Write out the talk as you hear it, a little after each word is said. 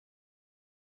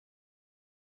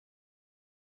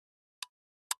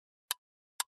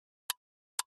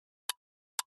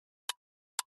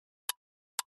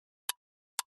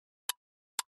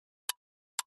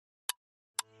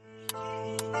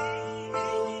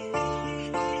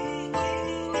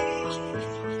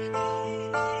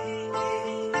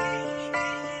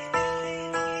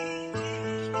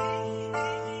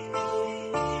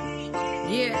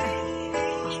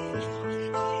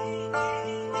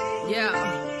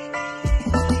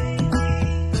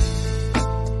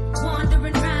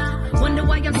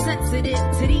to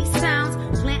these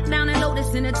sounds. Plant down and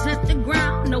lotus in a tempted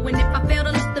ground. Knowing if I fail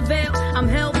to lift the veil, I'm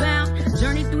hellbound.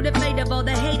 Journey through the fate of all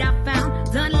the hate I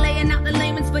found. Done laying out the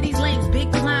laments for these lames,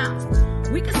 big clowns.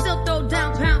 We can still throw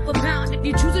down pound for pound if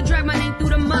you choose to drag my name through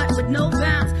the mud with no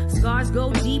bounds. Scars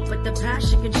go deep, but the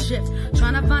passion can shift.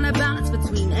 Trying to find a balance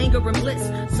between anger and bliss.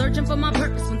 Searching for my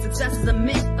purpose when success is a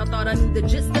myth. I thought I knew the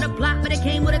gist of the plot, but it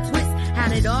came with a twist.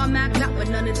 Had it all mapped out, but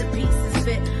none of the pieces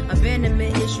fit.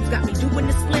 Abandonment issues got me doing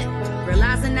the split.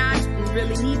 Realizing I didn't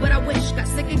really need what I wish. Got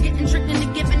sick of getting tricked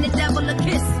into giving the devil a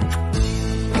kiss.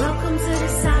 Welcome to the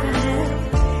side of hell.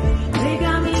 They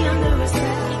got me under a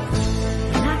spell.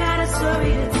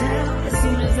 Story to tell as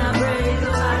soon as I break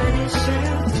out of this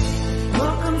shell.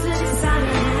 Welcome to the side of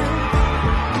hell.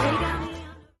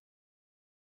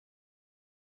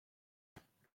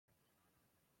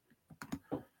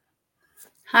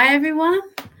 Hi everyone,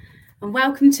 and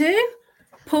welcome to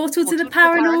Portal to the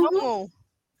Paranormal.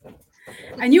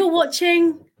 And you're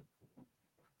watching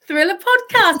Thriller Podcast.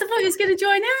 I thought you was going to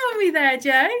join in with me there,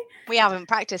 Joe. We haven't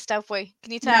practiced, have we?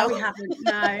 Can you tell? No, we haven't.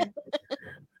 No.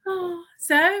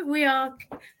 So we are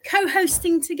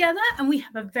co-hosting together, and we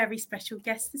have a very special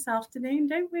guest this afternoon,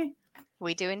 don't we?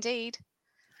 We do indeed.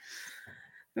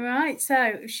 Right,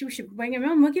 so we should bring him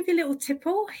on. We'll give you a little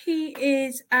tipple. He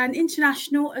is an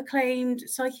international acclaimed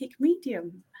psychic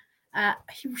medium.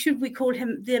 Should we call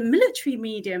him the military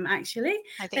medium, actually?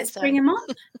 I think Let's so. bring him on.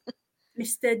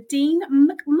 Mr. Dean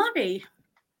McMurray.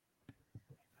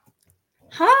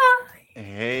 Hi.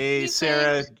 Hey,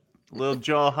 Sarah. Little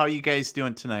Joel, how are you guys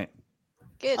doing tonight?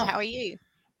 Good. How are you?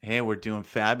 Hey, we're doing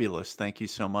fabulous. Thank you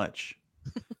so much.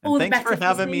 All And the thanks for better,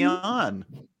 having me Dean. on.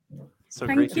 So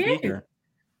Thank great to you. be here.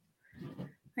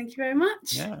 Thank you very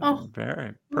much. Yeah,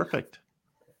 very perfect.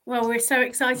 Well, we're so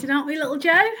excited, aren't we, little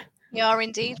Joe? We are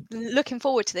indeed. Looking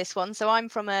forward to this one. So I'm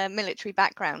from a military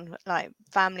background, like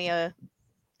family are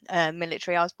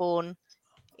military. I was born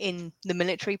in the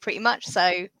military pretty much. So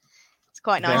it's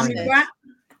quite nice. Very nice.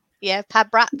 Yeah, pad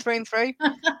brat through and through.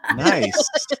 Nice.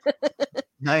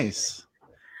 Nice.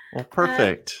 Well,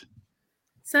 perfect.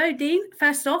 So, Dean,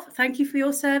 first off, thank you for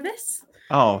your service.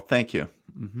 Oh, thank you.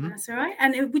 Mm-hmm. That's all right.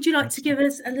 And would you like to give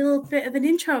us a little bit of an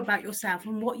intro about yourself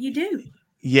and what you do?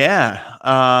 Yeah.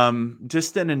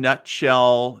 Just in a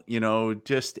nutshell,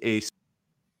 just a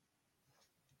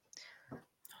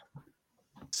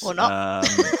or not.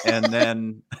 And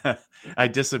then I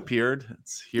disappeared.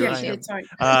 Here I am. Sorry.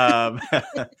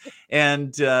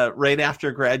 And right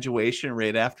after graduation,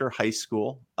 right after high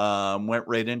school, went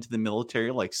right into the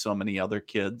military like so many other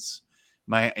kids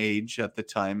my age at the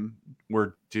time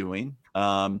were doing,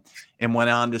 and went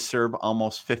on to serve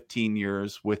almost 15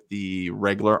 years with the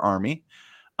regular Army.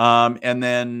 And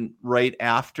then right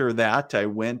after that, I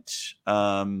went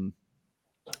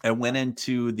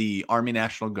into the Army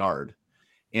National Guard,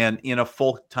 and in a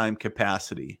full-time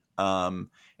capacity, and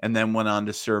then went on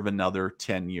to serve another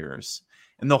 10 years.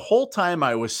 And the whole time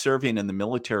I was serving in the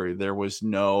military, there was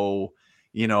no,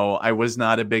 I was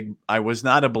not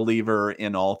a believer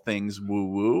in all things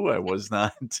woo-woo. I was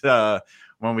not,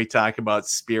 when we talk about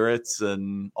spirits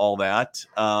and all that,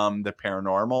 the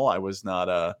paranormal, I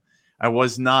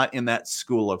was not in that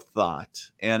school of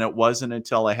thought. And it wasn't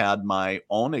until I had my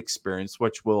own experience,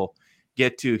 which we'll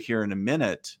get to here in a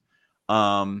minute,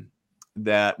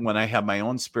 that when I had my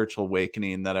own spiritual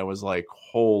awakening, that I was like,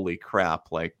 holy crap,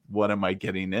 like, what am I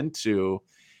getting into?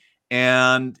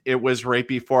 And it was right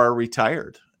before I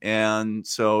retired. And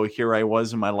so here I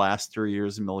was in my last 3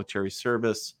 years of military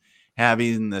service,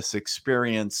 having this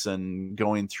experience and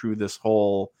going through this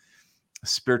whole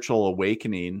spiritual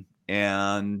awakening.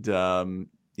 And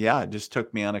it just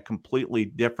took me on a completely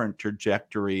different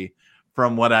trajectory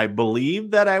from what I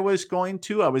believed that I was going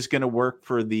to. I was going to work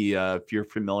for the, if you're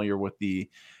familiar with the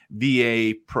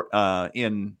VA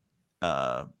in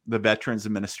the Veterans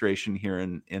Administration here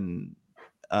in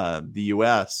the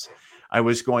U.S., I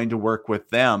was going to work with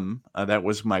them. That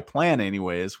was my plan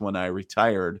anyways, when I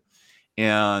retired.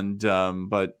 And,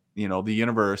 but, the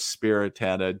universe spirit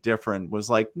was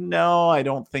like, no, I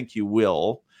don't think you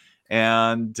will.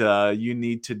 And you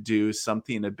need to do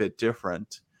something a bit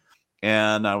different.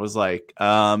 And I was like,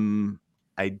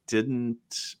 I didn't,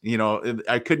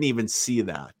 I couldn't even see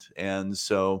that. And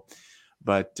so,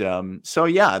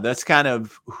 that's kind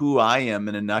of who I am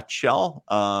in a nutshell.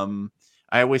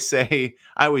 I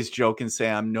always joke and say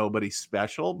I'm nobody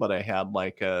special, but I had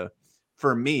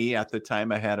for me at the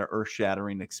time, I had an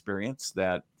earth-shattering experience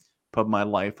that put my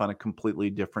life on a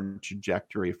completely different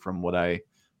trajectory from what I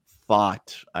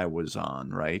thought I was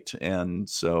on. Right. And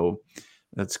so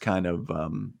that's kind of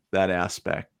that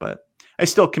aspect, but I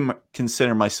still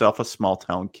consider myself a small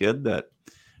town kid that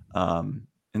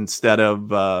Instead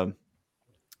of,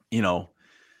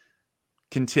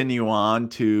 continue on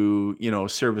to,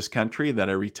 serve his country, that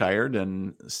I retired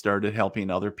and started helping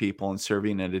other people and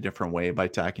serving in a different way by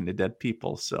talking to dead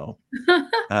people. So,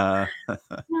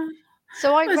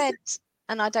 So I read,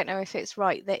 and I don't know if it's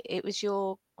right, that it was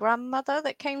your grandmother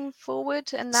that came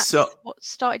forward and that's what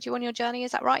started you on your journey.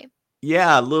 Is that right?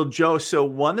 Yeah, little Joe. So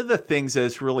one of the things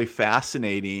that's really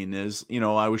fascinating is,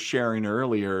 I was sharing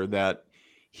earlier that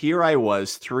here I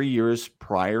was 3 years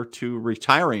prior to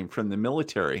retiring from the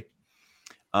military.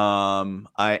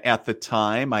 At the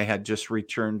time I had just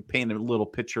returned, paint a little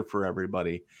picture for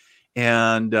everybody.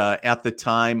 And at the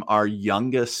time, our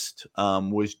youngest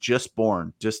was just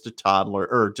born, just a toddler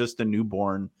or just a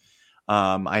newborn.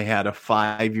 I had a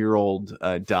 5-year-old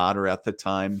daughter at the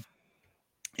time.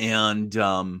 And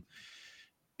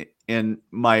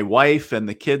my wife and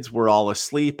the kids were all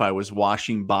asleep. I was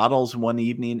washing bottles one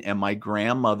evening and my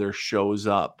grandmother shows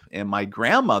up. And my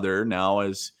grandmother now,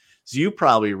 as you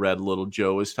probably read, little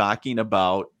Joe, is talking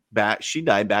about she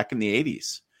died back in the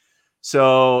 80s.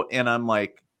 So, and I'm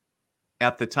like,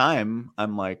 at the time,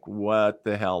 I'm like, what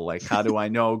the hell? Like, how do I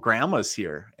know grandma's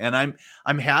here? And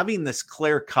I'm having this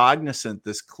clear cognizant,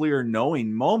 this clear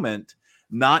knowing moment,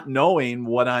 not knowing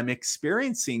what I'm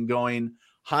experiencing, going,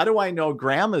 how do I know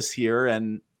grandma's here?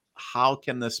 And how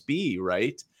can this be?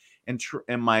 Right. And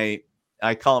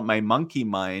I call it my monkey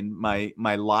mind. My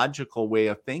logical way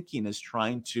of thinking is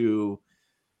trying to,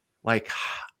 like,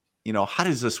 how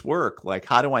does this work? Like,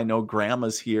 how do I know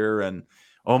grandma's here? And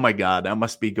oh my God, I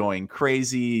must be going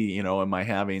crazy. Am I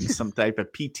having some type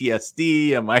of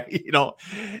PTSD? Am I,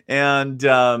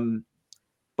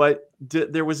 but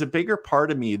there was a bigger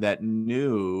part of me that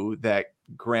knew that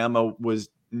grandma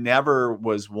never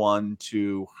was one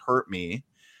to hurt me.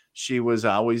 She was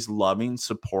always loving,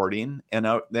 supporting. And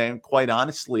then quite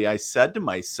honestly, I said to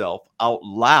myself out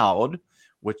loud,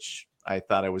 which I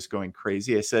thought I was going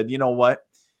crazy. I said, you know what?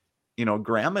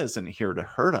 Grandma isn't here to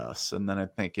hurt us. And then I'm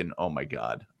thinking, oh my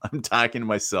God, I'm talking to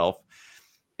myself.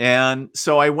 And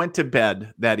so I went to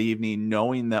bed that evening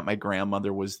knowing that my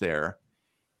grandmother was there.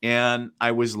 And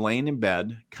I was laying in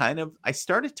bed, I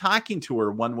started talking to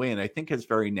her one way. And I think it's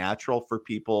very natural for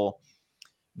people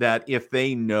that if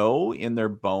they know in their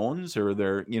bones or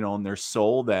in their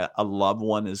soul that a loved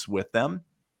one is with them,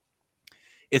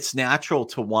 it's natural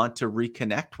to want to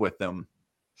reconnect with them.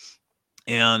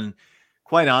 And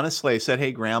quite honestly, I said,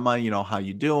 hey, grandma, how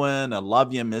you doing? I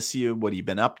love you, miss you. What have you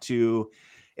been up to?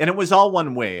 And it was all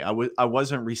one way. I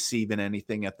wasn't receiving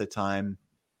anything at the time.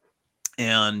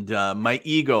 And my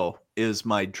ego is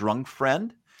my drunk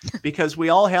friend, because we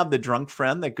all have the drunk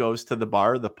friend that goes to the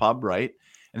bar, the pub, right?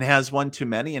 And has one too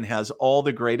many and has all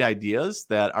the great ideas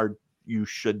that you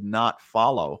should not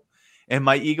follow. And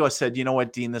my ego said, you know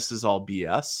what, Dean, this is all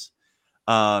BS.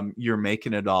 You're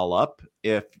making it all up.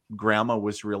 If grandma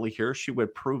was really here, she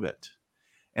would prove it.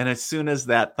 And as soon as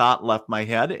that thought left my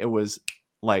head, it was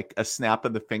like a snap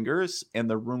of the fingers and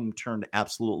the room turned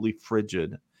absolutely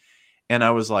frigid. And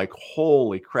I was like,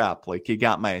 holy crap, like you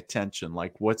got my attention,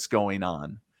 like what's going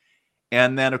on?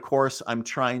 And then of course I'm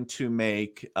trying to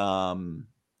make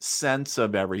sense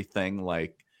of everything.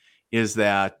 Like, is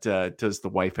that, does the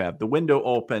wife have the window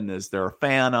open? Is there a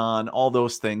fan on? All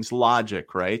those things,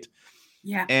 logic, right?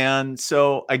 Yeah. And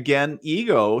so again,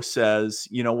 ego says,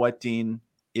 you know what, Dean,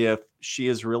 if she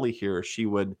is really here, she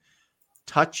would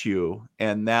touch you.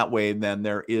 And that way, then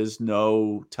there is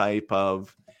no type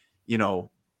of,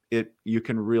 you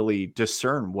can really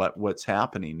discern what's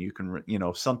happening. You can,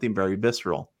 something very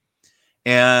visceral.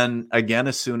 And again,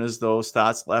 as soon as those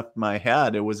thoughts left my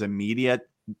head, it was immediate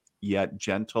yet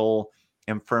gentle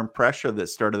and firm pressure that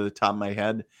started at the top of my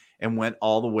head and went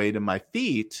all the way to my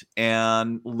feet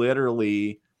and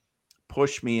literally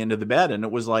pushed me into the bed. And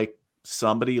it was like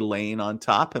somebody laying on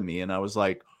top of me. And I was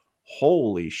like,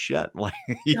 holy shit. Like,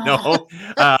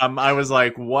 I was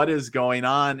like, what is going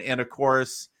on? And of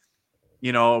course,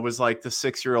 it was like the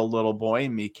 6-year-old little boy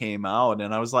in me came out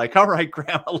and I was like, all right,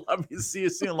 grandma, love you. See you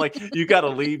soon. Like, you got to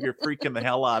leave. You're freaking the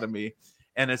hell out of me.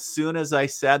 And as soon as I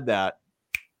said that,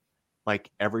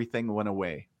 like everything went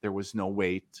away. There was no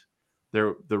weight.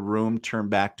 The room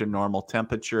turned back to normal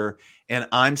temperature. And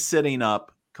I'm sitting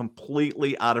up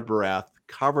completely out of breath,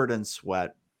 covered in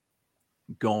sweat,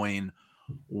 going,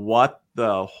 what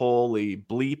the holy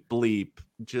bleep bleep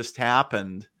just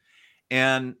happened?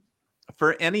 And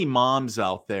for any moms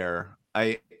out there,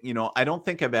 I don't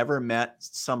think I've ever met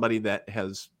somebody that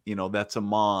has, that's a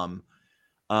mom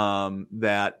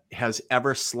that has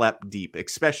ever slept deep,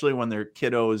 especially when their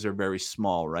kiddos are very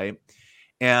small, right?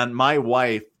 And my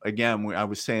wife, again, I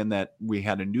was saying that we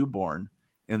had a newborn.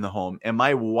 in the home, and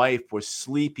my wife was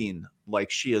sleeping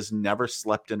like she has never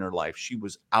slept in her life. She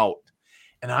was out,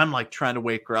 and I'm like trying to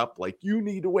wake her up, like, you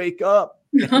need to wake up.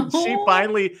 And she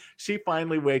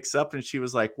finally wakes up, and she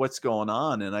was like, what's going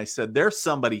on? And I said, there's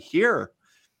somebody here.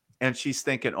 And she's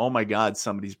thinking, oh my God,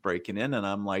 somebody's breaking in. And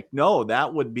I'm like, no,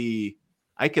 that would be,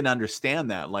 I can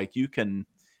understand that. Like, you can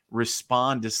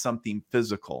respond to something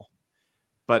physical,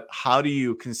 but how do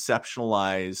you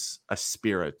conceptualize a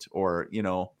spirit, or,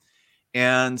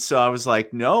 and so I was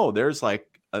like, no, there's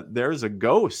a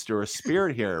ghost or a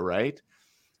spirit here. Right.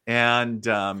 And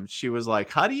she was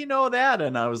like, how do you know that?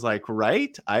 And I was like,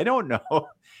 right, I don't know.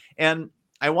 And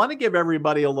I want to give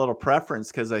everybody a little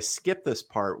preference, because I skipped this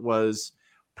part. Was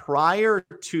prior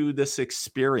to this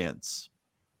experience,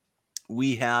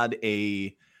 we had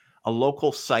a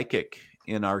local psychic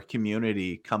in our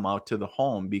community come out to the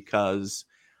home, because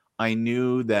I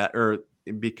knew that, or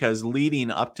because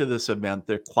leading up to this event,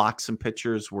 the clocks and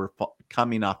pictures were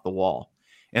coming off the wall.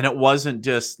 And it wasn't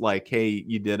just like, hey,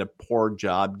 you did a poor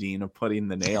job, Dean, of putting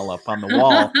the nail up on the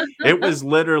wall. It was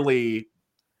literally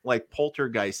like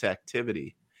poltergeist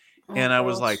activity. And I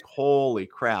was like, holy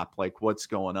crap, like, what's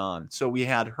going on? So we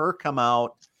had her come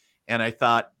out, and I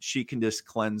thought she can just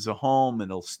cleanse the home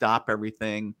and it'll stop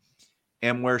everything.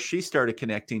 And where she started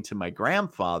connecting to my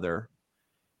grandfather,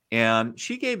 and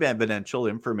she gave evidential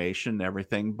information and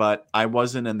everything, but I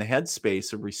wasn't in the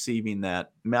headspace of receiving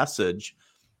that message.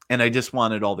 And I just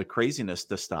wanted all the craziness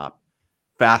to stop.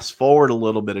 Fast forward a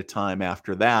little bit of time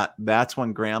after that, that's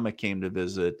when Grandma came to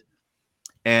visit.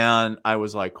 And I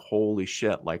was like, holy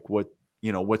shit, like,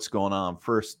 what's going on?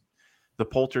 First, the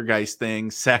poltergeist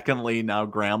thing. Secondly, now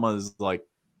Grandma's like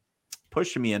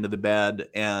pushing me into the bed.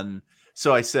 And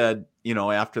so I said,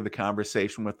 after the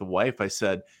conversation with the wife, I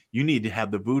said, you need to have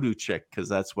the voodoo chick, because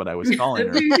that's what I was calling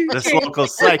her. This local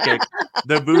psychic,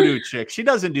 the voodoo chick. She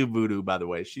doesn't do voodoo, by the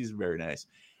way. She's very nice.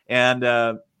 And,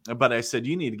 but I said,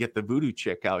 you need to get the voodoo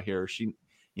chick out here. She,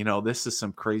 this is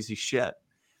some crazy shit.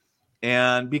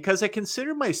 And because I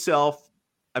consider myself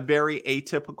a very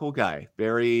atypical guy,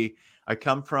 I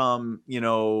come from,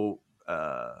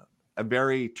 a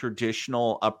very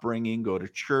traditional upbringing, go to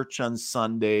church on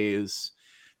Sundays,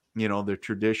 the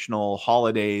traditional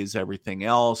holidays, everything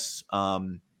else.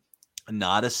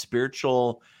 Not a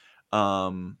spiritual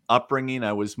upbringing.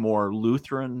 I was more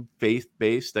Lutheran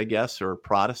faith-based, I guess, or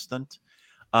Protestant.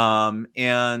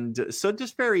 And so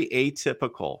just very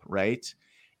atypical, right?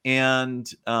 And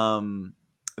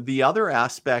the other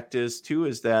aspect is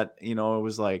that, it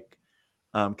was like,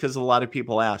 because a lot of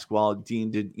people ask, well,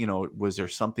 Dean, was there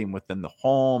something within the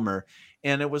home,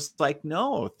 and it was like,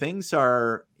 no, things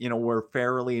are, were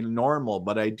fairly normal,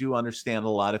 but I do understand a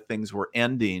lot of things were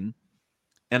ending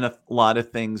and a lot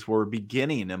of things were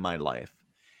beginning in my life.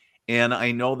 And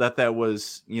I know that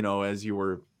was, as you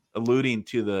were alluding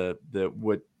to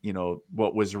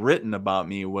what was written about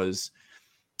me was,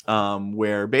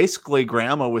 where basically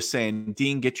Grandma was saying,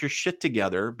 Dean, get your shit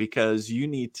together, because you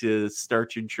need to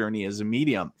start your journey as a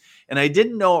medium. And I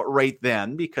didn't know it right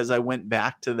then, because I went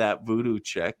back to that voodoo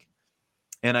chick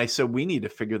and I said, we need to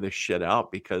figure this shit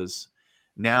out, because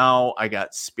now I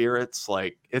got spirits.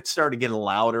 Like, it started getting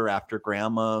louder after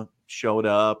Grandma showed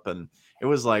up, and it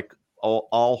was like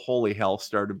all holy hell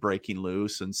started breaking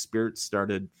loose, and spirits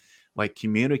started like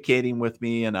communicating with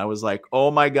me. And I was like,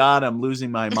 oh my God, I'm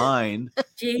losing my mind.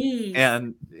 Jeez.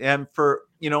 And for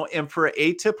an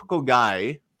atypical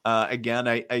guy, again,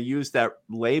 I use that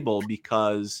label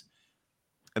because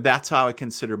that's how I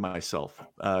consider myself,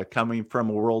 coming from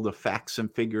a world of facts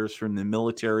and figures from the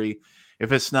military.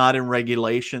 If it's not in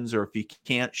regulations, or if you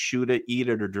can't shoot it, eat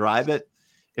it, or drive it,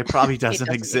 it probably doesn't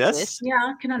exist. Yeah,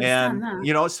 I can understand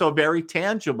that. So very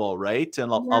tangible, right?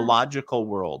 And a logical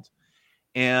world.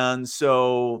 And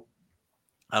so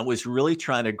I was really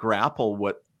trying to grapple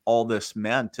what all this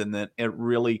meant. And that it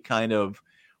really kind of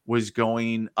was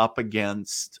going up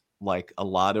against like a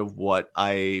lot of what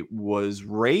I was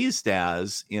raised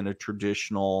as in a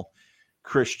traditional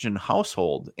Christian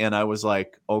household. And I was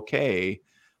like, okay,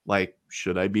 like,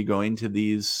 should I be going to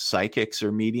these psychics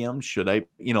or mediums? Should I,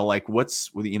 like,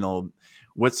 what's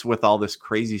with all this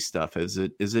crazy stuff? Is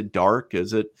it dark?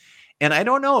 And I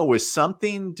don't know, it was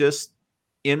something just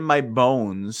in my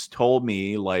bones told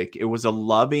me, like, it was a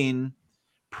loving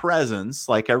presence.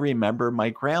 Like, I remember my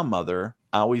grandmother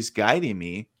always guiding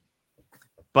me,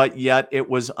 but yet it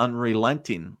was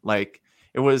unrelenting. Like,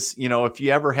 it was, if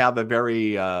you ever have a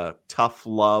very tough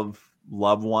loved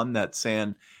one that's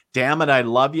saying, damn it, I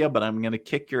love you, but I'm going to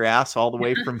kick your ass all the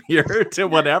way from here to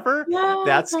whatever.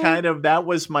 That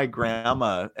was my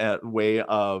grandma way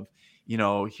of,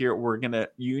 here,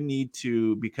 you need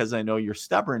to, because I know you're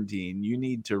stubborn, Dean,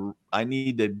 I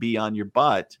need to be on your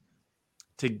butt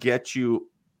to get you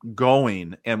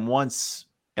going. And once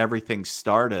everything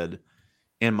started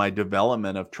in my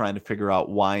development of trying to figure out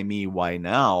why me, why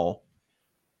now,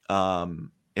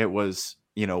 it was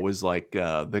like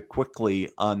the quickly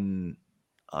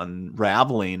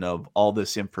unraveling of all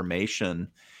this information.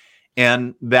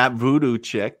 And that voodoo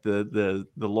chick, the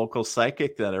local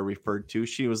psychic that I referred to,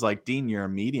 she was like, Dean, you're a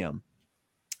medium.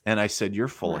 And I said, you're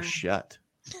full of shit.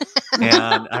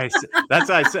 And that's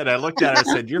what I said. I looked at her,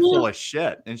 I said, you're full of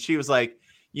shit. And she was like,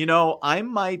 I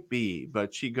might be,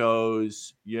 but she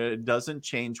goes, yeah, it doesn't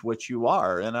change what you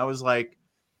are. And I was like,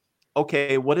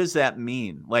 okay, what does that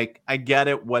mean? Like, I get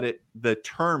it, the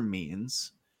term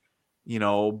means,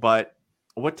 but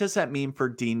what does that mean for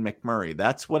Dean McMurray?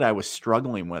 That's what I was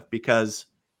struggling with, because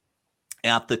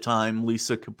at the time,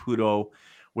 Lisa Caputo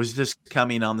was just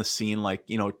coming on the scene, like,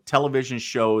 television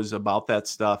shows about that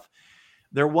stuff.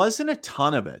 There wasn't a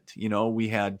ton of it. We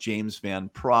had James Van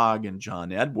Prague and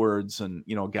John Edwards and,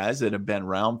 guys that have been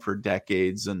around for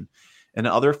decades and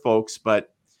other folks,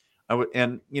 but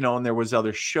and there was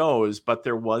other shows, but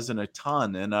there wasn't a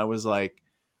ton. And I was like,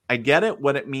 I get it,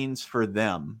 what it means for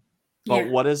them, but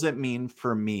what does it mean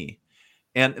for me?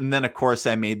 And then of course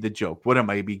I made the joke, what am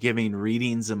I be giving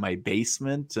readings in my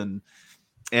basement? And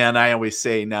I always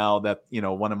say now that,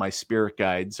 one of my spirit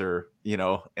guides and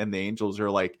the angels are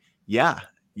like, yeah,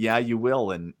 you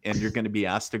will. And you're going to be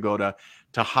asked to go to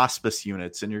hospice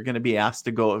units, and you're going to be asked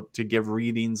to go to give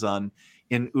readings in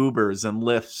Ubers and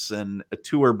Lyfts and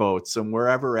tour boats and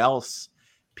wherever else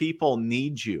people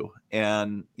need you,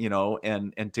 and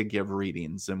to give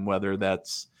readings, and whether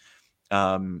that's,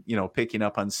 picking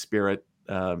up on spirit,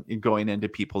 going into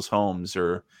people's homes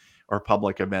or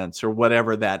public events or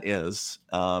whatever that is.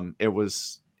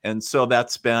 And so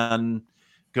that's been,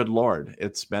 good Lord,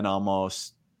 it's been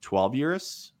almost 12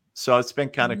 years. So it's been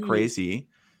kind of crazy,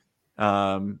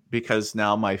 because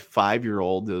now my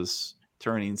 5-year-old is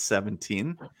turning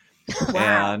 17.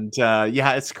 Wow. And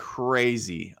it's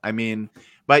crazy. I mean,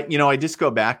 but I just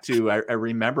go back to, I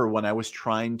remember when I was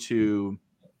trying to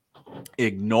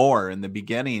ignore in the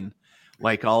beginning,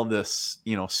 like all this,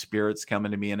 spirits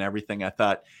coming to me and everything. I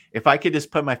thought, if I could just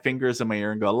put my fingers in my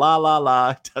ear and go, la, la, la,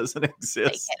 it doesn't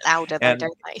exist. They get louder, though,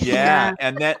 don't they?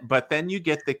 Yeah. But then you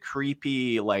get the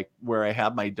creepy, like where I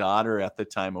had my daughter at the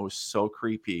time, it was so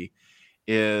creepy,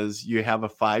 is you have a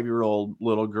 5-year-old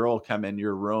little girl come in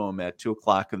your room at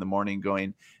 2:00 in the morning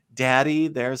going, Daddy,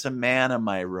 there's a man in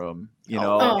my room,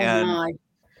 my.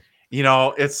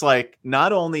 It's like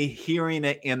not only hearing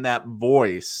it in that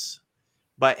voice,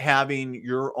 but having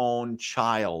your own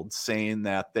child saying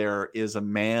that there is a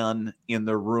man in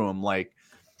the room. Like,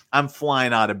 I'm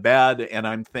flying out of bed and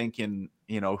I'm thinking,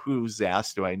 whose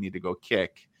ass do I need to go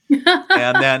kick?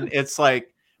 And then it's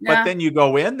like, but then you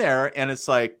go in there and it's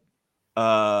like,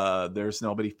 there's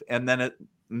nobody. And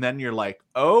then you're like,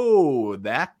 oh,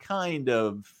 that kind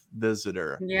of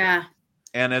visitor. Yeah.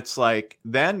 And it's like,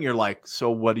 then you're like, so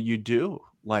what do you do?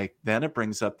 Like, then it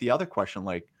brings up the other question,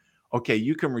 like, okay,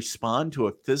 you can respond to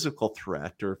a physical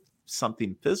threat or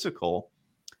something physical,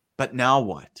 but now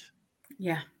what?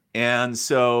 Yeah. And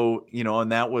so,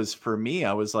 and that was for me,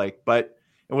 I was like, but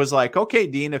it was like, okay,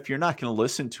 Dean, if you're not going to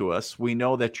listen to us, we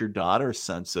know that your daughter's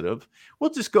sensitive.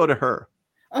 We'll just go to her.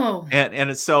 Oh. And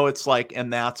it's like,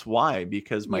 and that's why,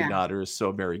 because my daughter is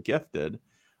so very gifted.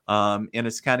 And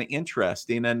it's kind of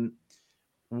interesting. And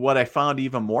what I found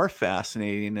even more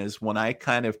fascinating is when I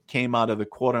kind of came out of the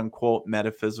quote unquote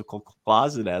metaphysical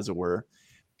closet, as it were,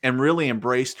 and really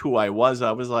embraced who I was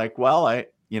like, well, I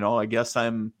guess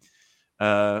I'm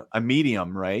a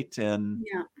medium, right? And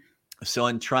so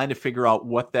in trying to figure out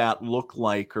what that looked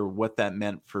like or what that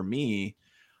meant for me,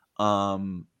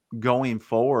 going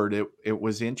forward, it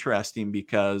was interesting,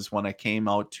 because when I came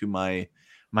out to my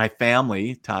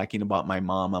family, talking about my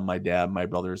mom and my dad, my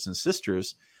brothers and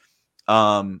sisters,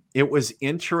 it was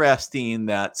interesting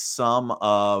that some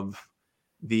of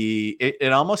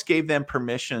it almost gave them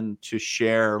permission to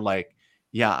share, like,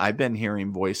 I've been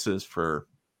hearing voices for,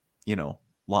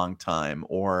 long time,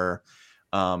 or,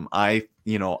 I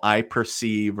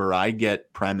perceive, or I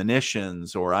get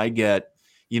premonitions, or I get,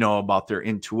 about their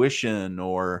intuition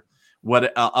or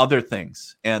what other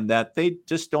things, and that they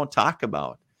just don't talk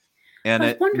about. And I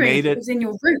was wondering if it was in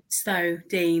your roots, though,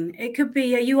 Dean. It could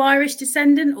be, are you Irish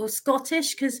descendant or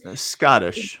Scottish? Because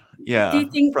Scottish, do you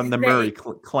think from the Murray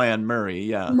clan,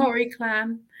 Murray, Murray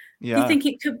clan. Yeah. Do you think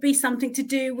it could be something to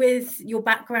do with your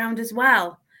background as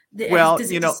well? Does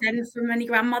it descend from any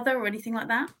grandmother or anything like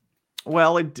that?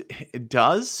 Well, it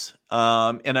does.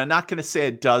 And I'm not going to say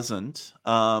it doesn't,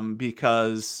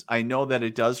 because I know that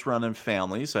it does run in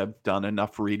families. I've done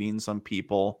enough readings on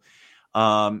people.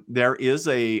 There is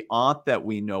a aunt that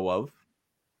we know of,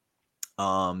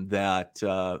 that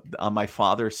on my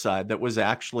father's side, that was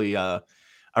actually a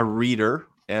reader,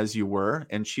 as you were,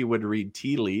 and she would read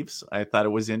tea leaves. I thought it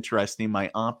was interesting. My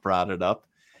aunt brought it up.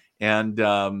 And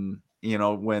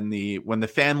when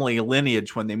the family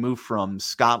lineage, when they moved from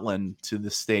Scotland to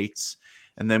the States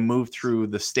and then moved through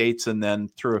the States, and then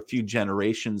through a few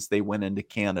generations they went into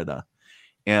Canada,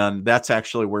 and that's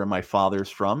actually where my father's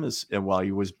from, is while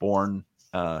he was born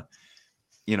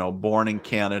in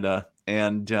Canada.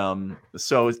 And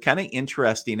so it's kind of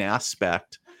interesting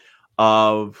aspect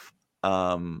of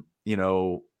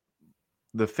the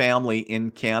family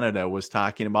in Canada was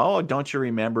talking about, oh, don't you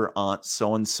remember Aunt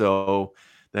so-and-so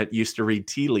that used to read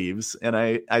tea leaves? And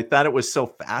I thought it was so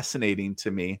fascinating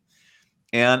to me.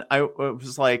 And I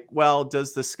was like, well,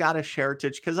 does the Scottish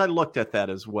heritage, because I looked at that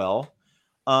as well.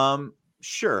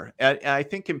 Sure. I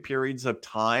think in periods of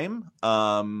time,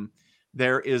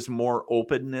 there is more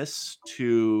openness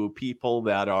to people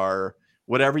that are,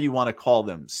 whatever you want to call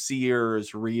them,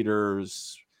 seers,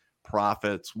 readers,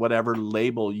 prophets, whatever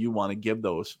label you want to give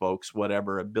those folks,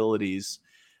 whatever abilities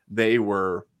they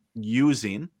were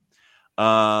using.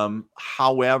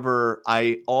 However,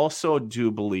 I also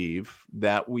do believe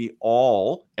that we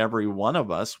all, every one of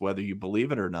us, whether you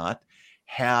believe it or not,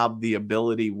 have the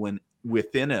ability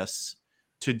within us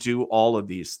to do all of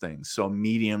these things. So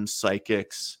mediums,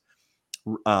 psychics,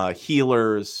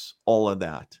 healers, all of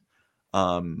that.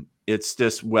 It's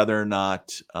just whether or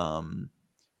not,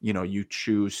 you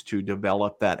choose to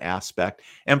develop that aspect.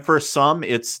 And for some,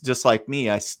 it's just like me.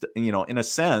 In a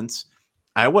sense,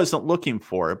 I wasn't looking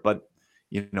for it, but,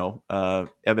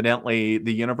 evidently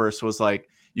the universe was like,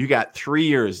 you got 3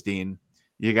 years, Dean.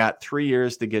 You got 3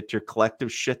 years to get your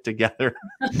collective shit together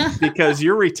because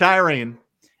you're retiring,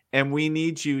 and we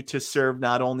need you to serve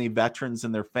not only veterans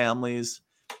and their families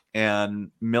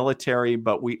and military,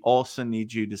 but we also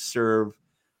need you to serve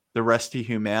the rest of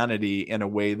humanity in a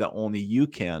way that only you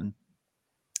can,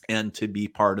 and to be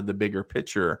part of the bigger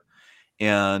picture.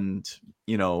 And,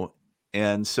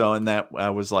 and that I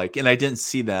was like, and I didn't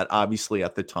see that obviously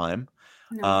at the time.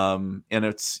 No. And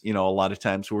it's, a lot of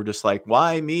times we're just like,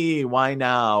 why me? Why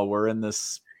now? We're in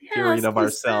this period of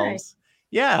ourselves.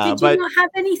 Yeah. Did you not have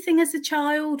anything as a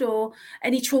child or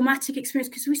any traumatic experience?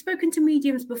 Because we've spoken to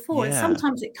mediums before, and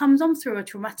sometimes it comes on through a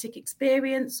traumatic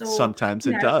experience, or sometimes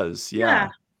it does. Yeah.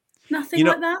 Nothing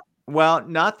like that? Well,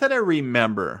 not that I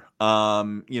remember.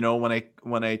 When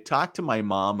I talked to my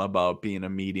mom about being a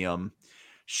medium,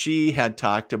 she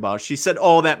said,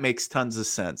 oh, that makes tons of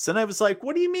sense. And I was like,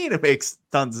 what do you mean it makes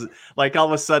tons of, like all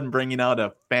of a sudden bringing out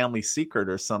a family secret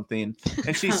or something?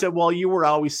 And she said, well, you were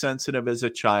always sensitive as a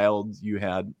child. You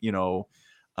had,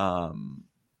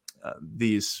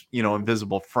 these,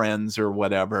 invisible friends or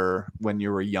whatever when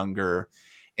you were younger.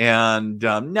 And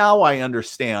now I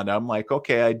understand. I'm like,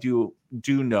 okay, I do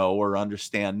know or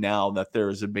understand now that there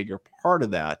is a bigger part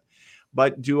of that.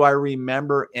 But do I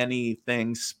remember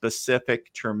anything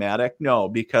specific traumatic? No,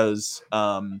 because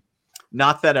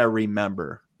not that I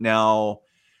remember. Now,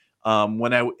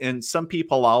 and some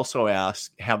people also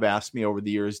have asked me over the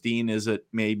years, Dean, do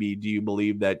you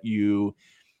believe that you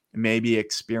maybe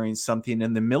experienced something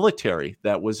in the military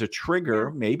that was a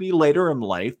trigger, maybe later in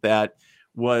life, that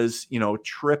was,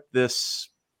 tripped this,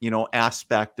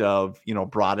 aspect of,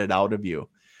 brought it out of you?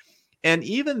 And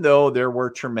even though there were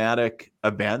traumatic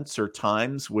events or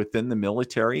times within the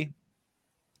military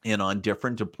and on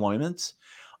different deployments,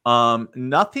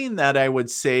 nothing that I would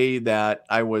say that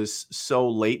I was so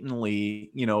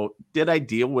latently, did I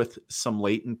deal with some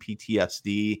latent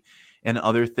PTSD and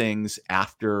other things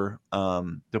after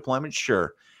deployment?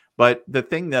 Sure. But the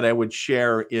thing that I would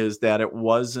share is that it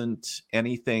wasn't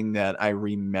anything that I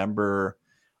remember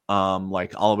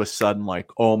like all of a sudden, like,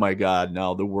 oh my God,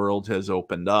 now the world has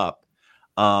opened up.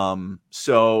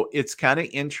 So it's kind of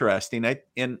interesting.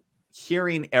 In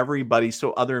hearing everybody,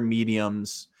 so other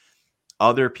mediums,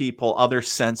 other people, other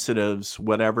sensitives,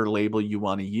 whatever label you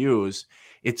want to use,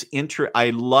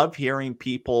 I love hearing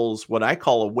people's what I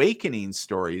call awakening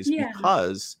stories,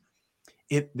 because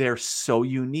they're so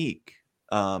unique,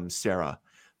 Sarah.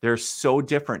 They're so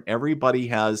different. Everybody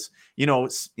has,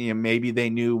 maybe they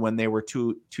knew when they were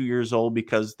two years old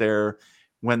because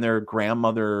when their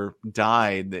grandmother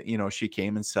died, that, she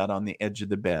came and sat on the edge of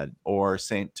the bed or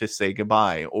to say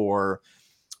goodbye or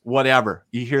whatever.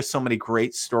 You hear so many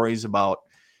great stories about,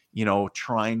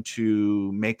 trying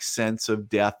to make sense of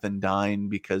death and dying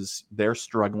because they're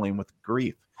struggling with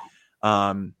grief.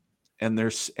 and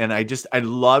I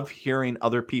love hearing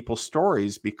other people's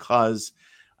stories, because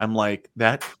I'm like,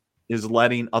 that is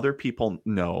letting other people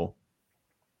know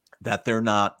that they're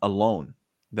not alone,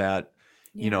 that,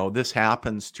 this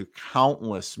happens to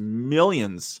countless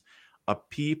millions of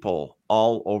people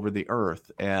all over the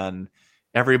earth. And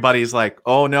everybody's like,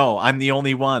 oh no, I'm the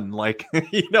only one. Like,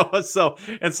 so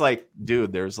it's like,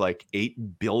 dude, there's like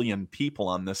 8 billion people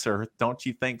on this earth. Don't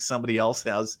you think somebody else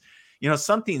has,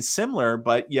 something similar,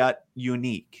 but yet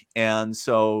unique? And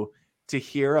so to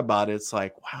hear about it, it's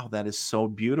like, wow, that is so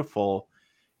beautiful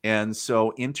and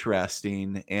so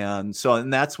interesting. And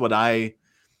that's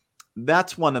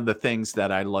one of the things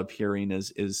that I love hearing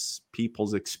is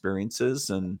people's experiences,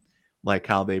 and like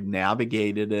how they've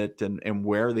navigated it, and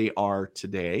where they are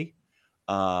today.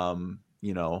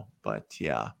 But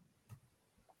yeah,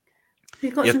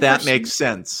 if that makes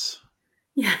sense.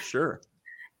 Yeah. Sure.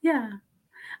 Yeah.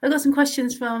 I've got some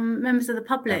questions from members of the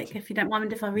public, if you don't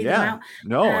mind if I read them out.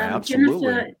 No,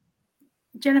 absolutely.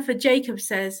 Jennifer Jacobs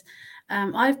says,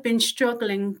 I've been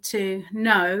struggling to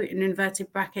know, in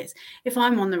inverted brackets, if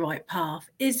I'm on the right path.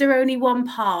 Is there only one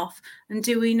path? And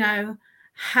do we know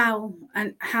how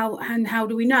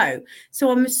do we know?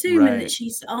 So I'm assuming that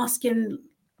she's asking,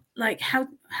 like, how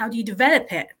do you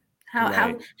develop it?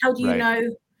 How do you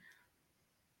know?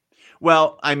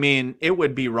 Well, I mean, it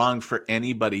would be wrong for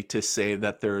anybody to say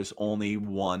that there's only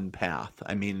one path.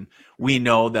 I mean, we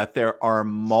know that there are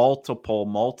multiple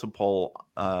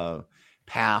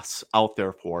paths out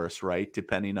there for us, right?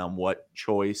 Depending on what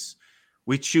choice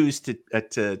we choose to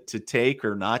take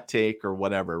or not take or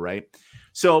whatever, right?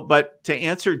 So, but to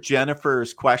answer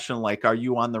Jennifer's question, like, are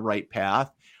you on the right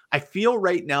path? I feel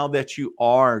right now that you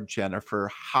are, Jennifer.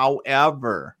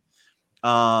 However,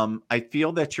 I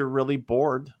feel that you're really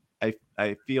bored.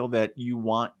 I feel that you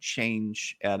want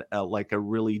change at like a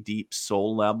really deep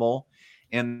soul level.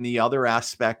 And the other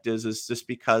aspect is just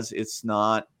because it's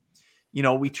not,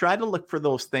 we try to look for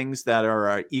those things that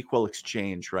are equal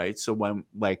exchange, right? So when,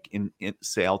 like, in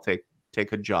say, I'll take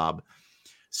a job.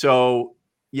 So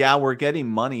yeah, we're getting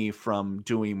money from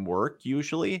doing work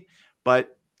usually,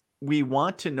 but we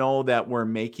want to know that we're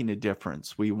making a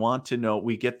difference. We want to know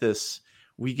we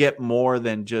get more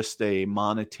than just a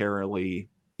monetarily,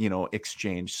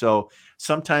 exchange. So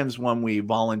sometimes when we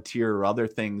volunteer or other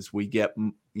things, we get,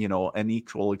 an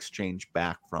equal exchange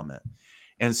back from it.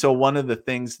 And so one of the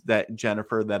things that,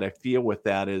 Jennifer, that I feel with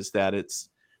that is that it's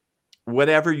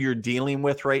whatever you're dealing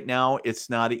with right now,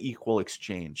 it's not an equal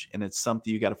exchange. And it's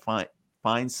something you got to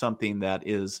find something that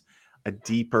is a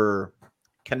deeper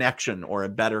connection or a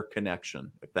better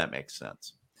connection, if that makes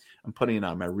sense. I'm putting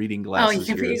on my reading glasses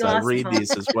here as I read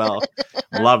these as well.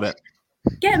 Love it.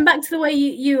 Getting back to the way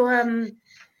you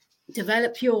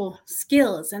develop your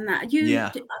skills and that,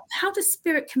 how does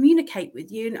spirit communicate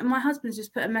with you? And my husband's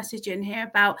just put a message in here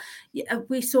about,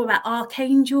 we saw about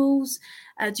archangels.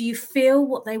 Do you feel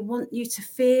what they want you to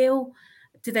feel?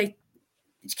 Can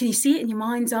you see it in your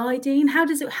mind's eye, Dean? How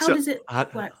does it work?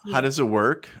 How does it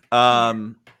work?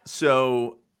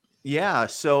 So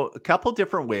a couple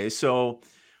different ways. So,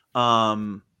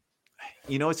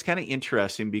 it's kind of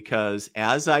interesting because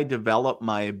as I develop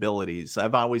my abilities,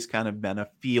 I've always kind of been a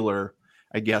feeler,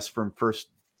 I guess, from first,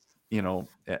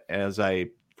 as I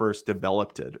first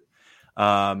developed it,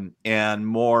 and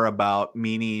more about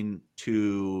meaning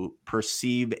to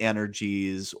perceive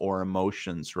energies or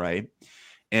emotions, right?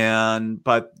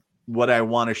 But what I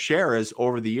want to share is,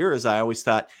 over the years, I always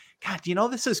thought, God,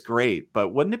 this is great, but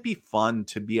wouldn't it be fun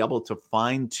to be able to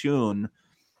fine tune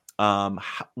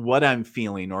what I'm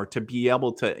feeling, or to be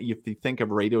able to, if you think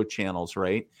of radio channels,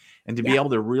 right? And to be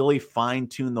able to really fine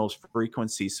tune those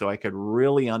frequencies so I could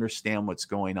really understand what's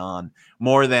going on,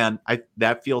 more than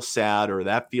that feels sad, or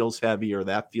that feels heavy, or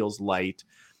that feels light.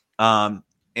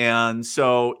 And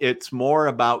so it's more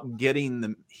about getting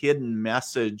the hidden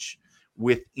message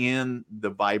within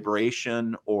the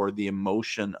vibration or the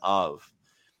emotion of.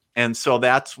 And so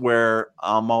that's where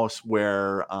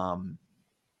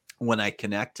when I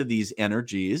connect to these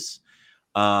energies,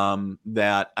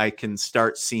 that I can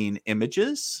start seeing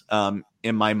images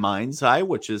in my mind's eye,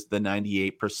 which is the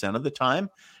 98% of the time.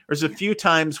 There's a few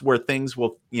times where things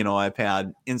will, I've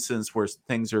had instances where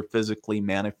things are physically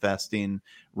manifesting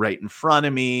right in front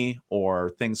of me,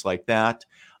 or things like that.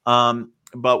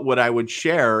 But what I would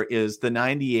share is the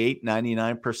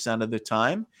 99% of the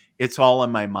time, it's all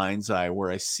in my mind's eye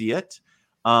where I see it.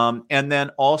 And then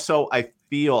also I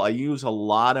use a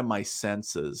lot of my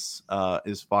senses,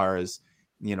 as far as,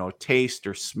 taste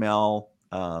or smell,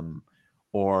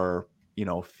 or,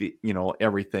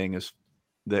 everything is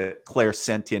the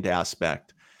clairsentient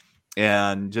aspect,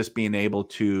 and just being able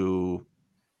to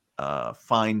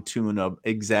fine tune of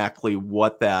exactly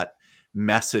what that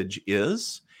message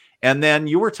is. And then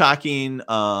you were talking,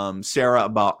 Sarah,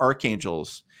 about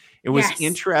archangels. It was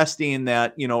interesting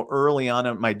that, early on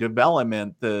in my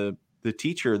development, the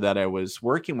teacher that I was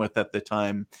working with at the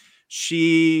time,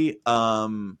 she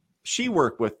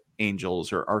worked with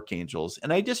angels or archangels,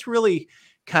 and I just really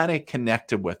kind of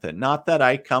connected with it. Not that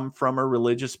I come from a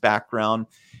religious background,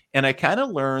 and I kind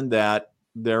of learned that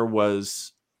there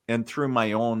was, and through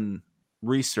my own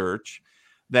research,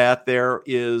 that there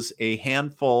is a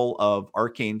handful of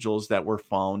archangels that were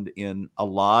found in a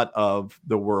lot of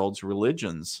the world's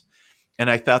religions. And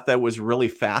I thought that was really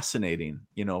fascinating.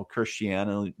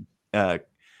 Christianity,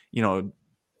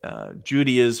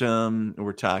 Judaism,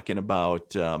 we're talking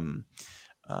about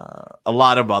a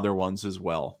lot of other ones as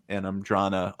well. And I'm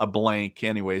drawing a blank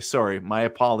anyway. Sorry, my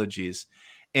apologies.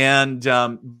 And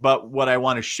but what I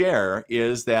want to share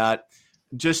is that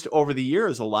just over the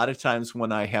years, a lot of times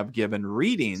when I have given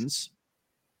readings,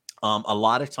 a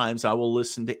lot of times I will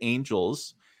listen to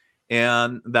angels.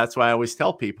 And that's why I always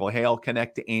tell people, hey, I'll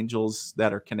connect to angels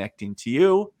that are connecting to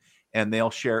you, and they'll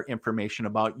share information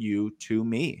about you to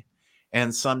me.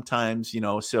 And sometimes,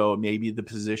 so maybe the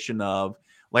position of,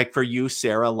 like for you,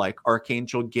 Sarah, like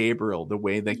Archangel Gabriel, the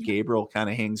way that Gabriel kind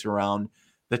of hangs around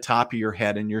the top of your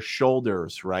head and your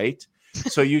shoulders, right?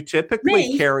 So you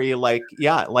typically carry like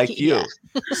you.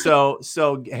 So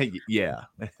yeah.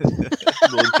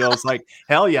 Little Joe's like,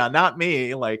 hell yeah, not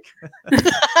me. Like,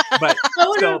 but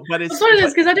it's one of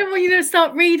those, because I don't want you to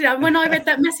start reading. When I read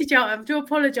that message out, I do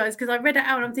apologize, because I read it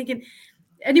out and I'm thinking,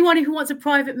 anyone who wants a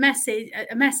private message,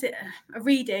 a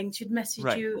reading, should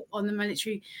message you on the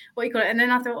military, what you call it. And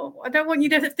then I thought, I don't want you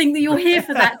to think that you're here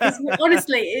for that, because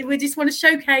honestly, we just want to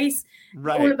showcase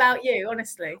all about you,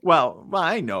 honestly. Well,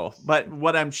 I know, but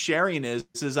what I'm sharing is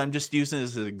I'm just using it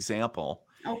as an example.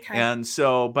 Okay. And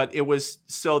so, but it was,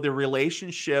 so the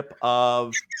relationship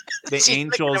of the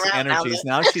angels' energies,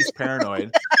 now she's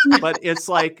paranoid, but it's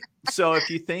like, so if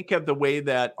you think of the way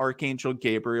that Archangel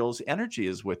Gabriel's energy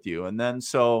is with you, and then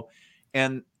so,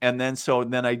 and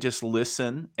then I just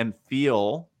listen and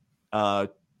feel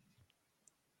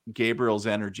Gabriel's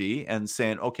energy and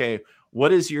saying, okay,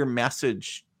 what is your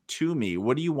message to me?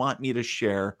 What do you want me to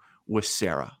share with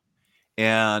Sarah?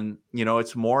 And,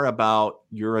 it's more about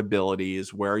your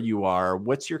abilities, where you are,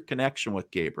 what's your connection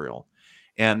with Gabriel?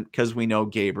 And because we know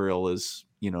Gabriel is,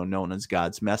 known as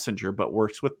God's messenger, but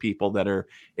works with people that are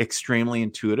extremely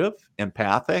intuitive,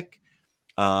 empathic,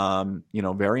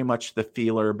 very much the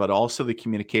feeler, but also the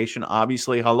communication.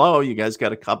 Obviously, hello, you guys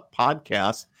got a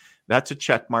podcast. That's a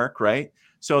check mark, right?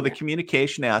 So the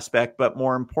communication aspect, but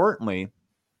more importantly,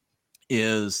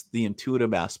 is the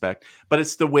intuitive aspect, but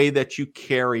it's the way that you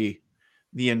carry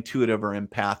the intuitive or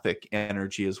empathic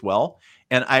energy as well.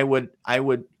 And I would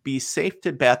be safe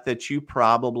to bet that you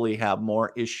probably have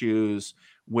more issues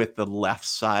with the left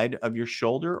side of your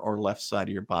shoulder or left side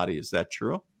of your body. Is that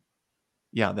true?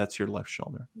 Yeah, that's your left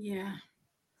shoulder. Yeah,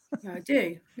 I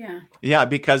do. Yeah. Yeah,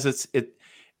 because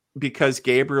because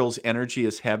Gabriel's energy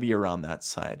is heavier on that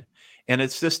side. And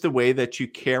it's just the way that you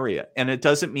carry it. And it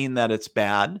doesn't mean that it's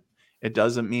bad. It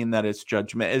doesn't mean that it's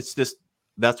judgment. It's just,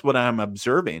 that's what I'm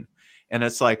observing. And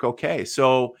it's like, okay,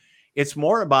 so it's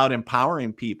more about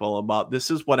empowering people about, this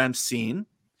is what I'm seeing.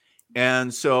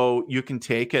 And so you can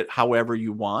take it however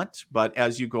you want. But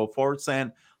as you go forward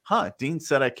saying, Dean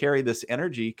said I carry this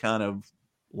energy kind of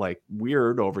like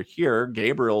weird over here.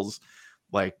 Gabriel's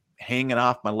like hanging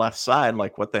off my left side.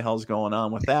 Like, what the hell's going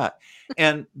on with that?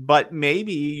 But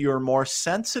maybe you're more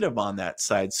sensitive on that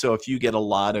side. So if you get a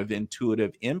lot of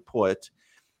intuitive input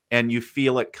and you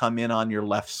feel it come in on your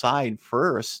left side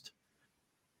first,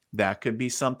 that could be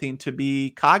something to be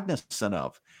cognizant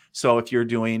of. So if you're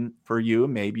doing, for you,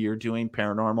 maybe you're doing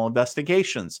paranormal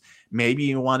investigations, maybe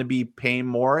you want to be paying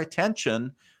more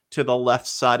attention to the left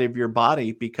side of your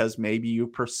body because maybe you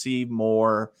perceive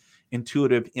more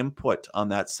intuitive input on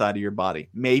that side of your body.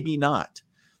 Maybe not.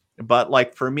 But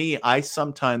like for me, I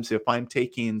sometimes, if I'm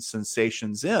taking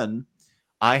sensations in,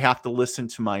 I have to listen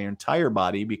to my entire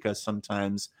body, because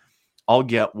sometimes I'll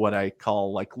get what I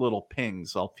call like little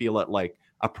pings. I'll feel it like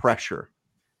a pressure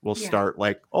will start,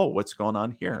 like, oh, what's going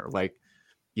on here? Like,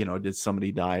 did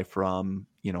somebody die from,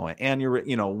 an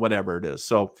aneurysm, whatever it is.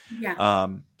 So,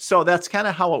 so that's kind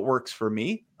of how it works for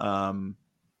me. But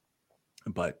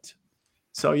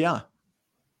so, yeah.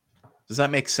 Does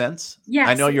that make sense? Yes.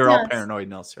 I know you're all paranoid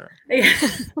now, Sarah. Yeah.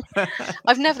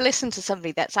 I've never listened to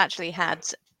somebody that's actually had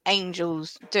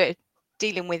angels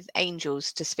dealing with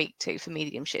angels to speak to for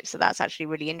mediumship. So that's actually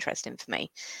really interesting for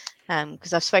me.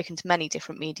 Because I've spoken to many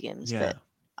different mediums, but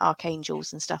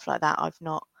archangels and stuff like that, I've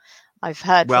not I've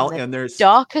heard from the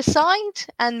darker side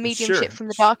and mediumship from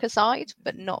the darker side,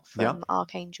 but not from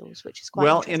archangels, which is quite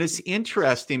interesting. And it's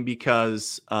interesting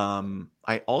because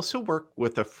I also work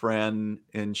with a friend,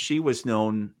 and she was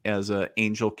known as an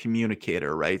angel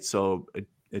communicator, right? So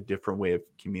a different way of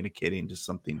communicating to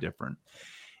something different.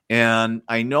 And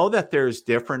I know that there's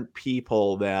different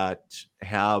people that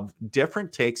have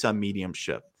different takes on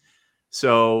mediumship.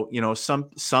 So,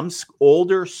 some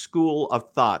older school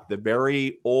of thought, the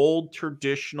very old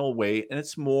traditional way, and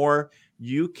it's more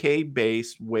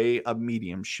UK-based way of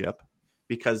mediumship,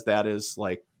 because that is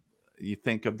like, you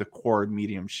think of the core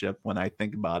mediumship when I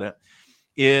think about it,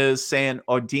 is saying,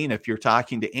 oh, Dean, if you're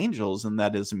talking to angels, and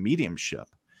that is a mediumship.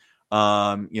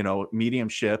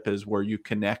 Mediumship is where you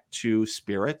connect to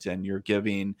spirit and you're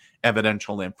giving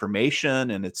evidential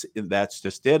information, and that's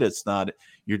just it. It's not,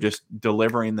 you're just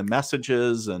delivering the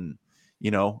messages, and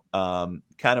kind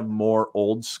of more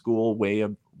old school way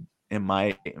of,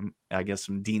 I guess,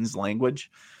 some Dean's language.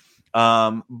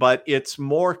 But it's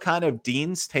more kind of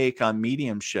Dean's take on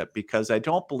mediumship, because I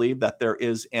don't believe that there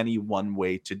is any one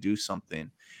way to do something.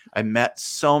 I met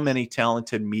so many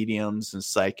talented mediums and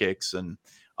psychics and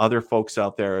other folks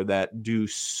out there that do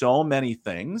so many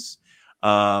things.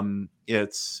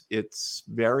 It's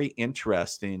very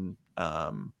interesting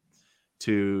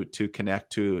to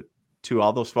connect to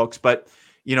all those folks. But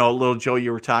little Joe,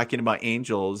 you were talking about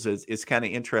angels. It's kind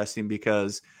of interesting,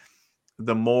 because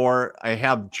the more I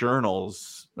have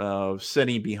journals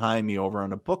sitting behind me over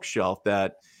on a bookshelf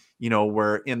that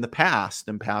were in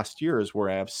past years,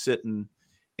 where I have sitting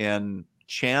and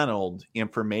channeled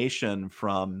information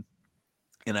from.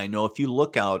 And I know if you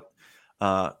look out,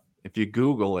 if you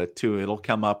Google it too, it'll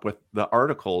come up with the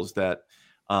articles that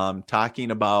talking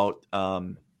about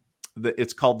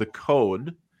it's called The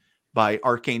Code by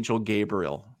Archangel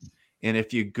Gabriel. And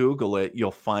if you Google it,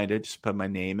 you'll find it. Just put my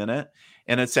name in it.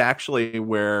 And it's actually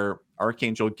where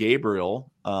Archangel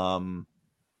Gabriel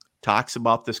talks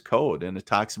about this code. And it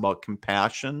talks about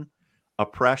compassion,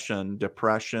 oppression,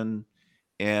 depression,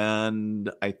 and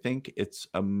I think it's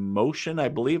emotion. I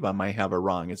believe I might have it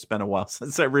wrong. It's been a while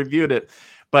since I reviewed it,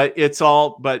 but it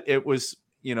was,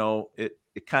 it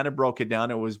kind of broke it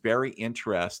down. It was very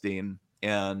interesting.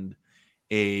 And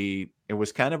it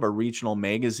was kind of a regional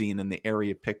magazine in the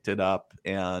area picked it up,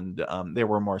 and they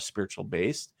were more spiritual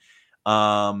based.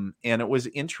 And it was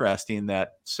interesting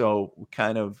that, so we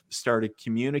kind of started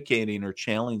communicating or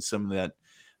channeling some of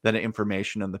that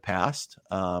information in the past.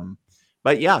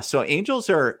 But yeah, so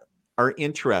angels are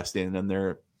interesting, and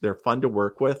they're fun to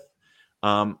work with.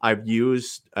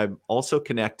 I've also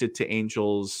connected to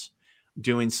angels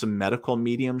doing some medical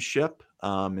mediumship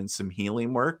and some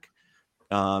healing work.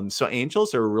 So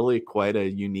angels are really quite a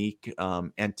unique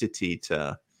entity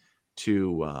to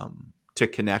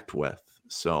connect with.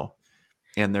 So,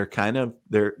 and they're kind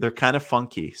of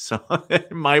funky. So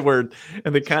my word,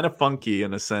 and they're kind of funky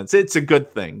in a sense. It's a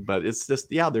good thing, but it's just,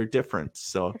 they're different.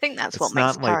 So I think that's what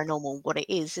makes paranormal what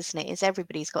it is, isn't it? Is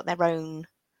everybody's got their own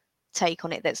take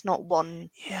on it. That's not one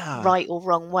right or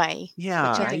wrong way.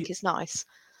 Yeah, which I think is nice.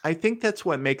 I think that's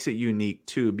what makes it unique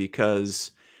too,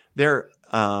 because they're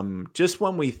just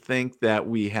when we think that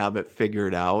we have it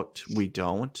figured out, we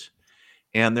don't.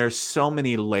 And there's so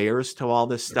many layers to all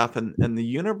this stuff. And the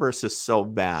universe is so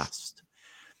vast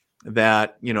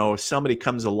that, if somebody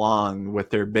comes along with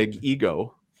their big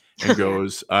ego and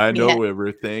goes, I know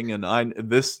everything, and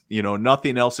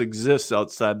nothing else exists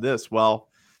outside this. Well,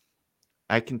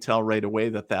 I can tell right away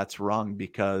that that's wrong,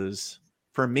 because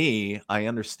for me, I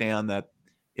understand that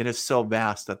it is so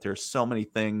vast that there's so many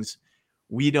things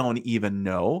we don't even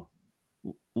know,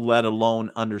 let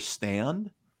alone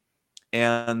understand.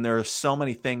 And there are so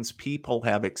many things people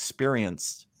have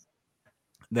experienced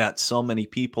that so many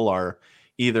people are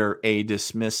either A,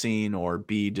 dismissing, or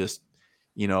B, just,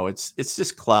 it's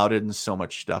just clouded in so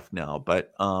much stuff now.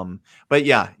 But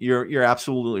yeah, you're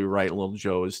absolutely right. Little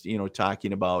Joe's,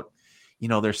 talking about,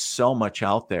 there's so much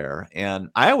out there. And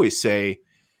I always say,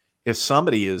 if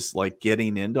somebody is like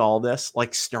getting into all this,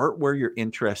 like, start where your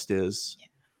interest is.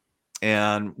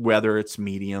 And whether it's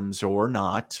mediums or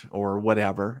not, or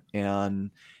whatever,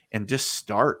 and just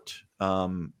start,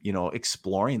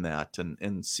 exploring that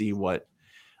and see what,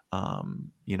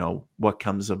 what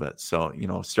comes of it.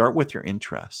 So, start with your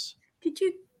interests. Did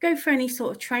you go for any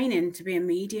sort of training to be a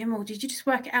medium, or did you just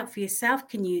work it out for yourself?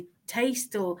 Can you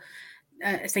taste, or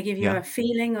if they give you a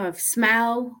feeling or a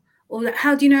smell, or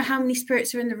how do you know how many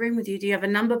spirits are in the room with you? Do you have a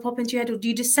number pop into your head, or do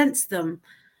you just sense them?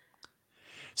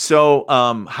 So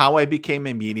how I became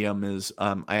a medium is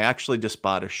I actually just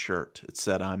bought a shirt. It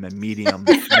said I'm a medium.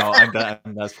 No, I'm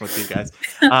that's with you guys.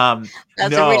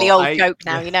 That's no, a really old I, joke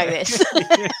now, you know this.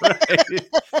 right.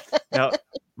 No,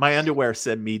 my underwear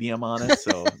said medium on it,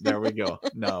 so there we go.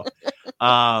 No.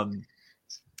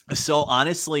 So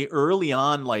honestly, early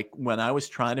on, like when I was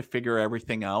trying to figure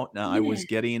everything out, now it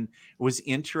was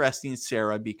interesting,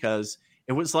 Sarah, because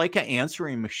it was like an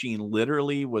answering machine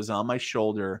literally was on my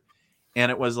shoulder, and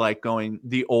it was like going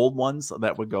the old ones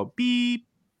that would go beep,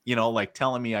 like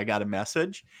telling me I got a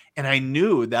message, and I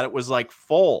knew that it was like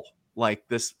full like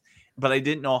this, but I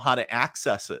didn't know how to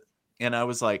access it, and I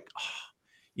was like,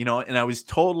 and I was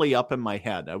totally up in my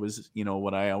head. I was,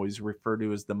 what I always refer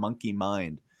to as the monkey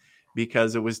mind,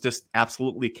 because it was just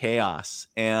absolutely chaos.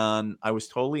 And I was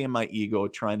totally in my ego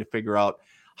trying to figure out,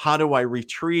 how do I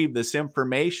retrieve this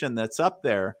information that's up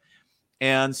there?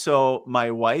 And so my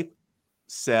wife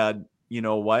said, you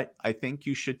know what? I think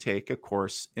you should take a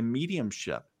course in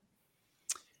mediumship.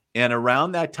 And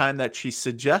around that time that she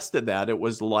suggested that, it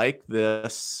was like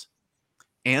this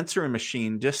answering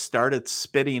machine just started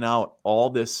spitting out all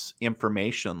this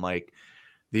information. Like,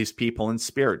 these people in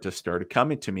spirit just started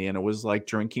coming to me, and it was like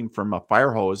drinking from a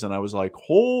fire hose. And I was like,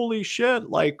 holy shit,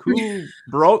 like who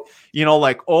broke,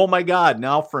 like, oh my God,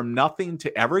 now from nothing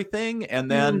to everything.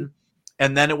 And then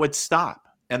it would stop.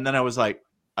 And then I was like,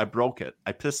 I broke it.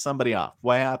 I pissed somebody off.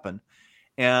 What happened?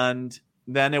 And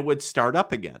then it would start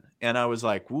up again. And I was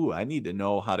like, ooh, I need to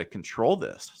know how to control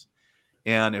this.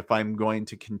 And if I'm going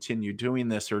to continue doing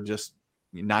this or just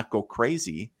not go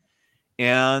crazy.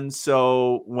 And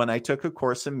so when I took a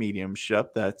course in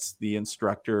mediumship, that's the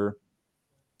instructor,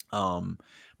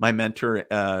 my mentor,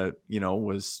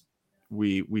 was,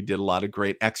 we did a lot of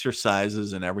great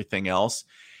exercises and everything else.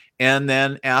 And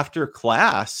then after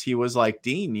class, he was like,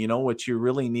 Dean, what you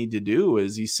really need to do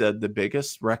is, he said, the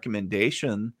biggest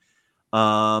recommendation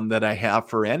that I have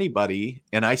for anybody,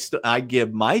 and I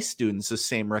give my students the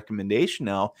same recommendation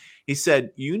now. He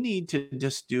said, you need to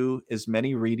just do as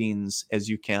many readings as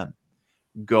you can.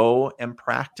 Go and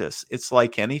practice. It's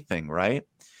like anything, right?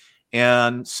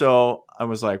 And so I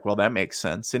was like, well, that makes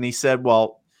sense. And he said,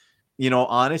 well,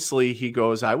 honestly, he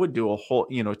goes, I would do a whole,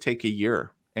 take a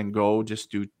year and go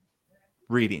just do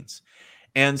readings.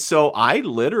 And so I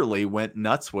literally went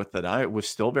nuts with it. I was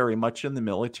still very much in the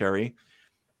military.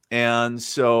 And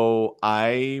so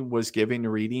I was giving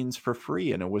readings for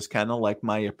free, and it was kind of like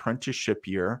my apprenticeship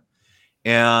year.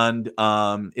 And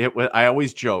I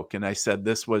always joke, and I said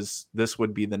this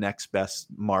would be the next best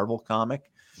Marvel comic,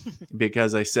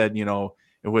 because I said, it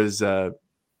was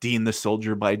Dean the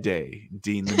soldier by day,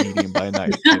 Dean the medium by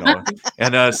night,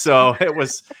 and so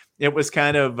it was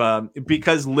kind of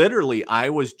because literally I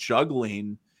was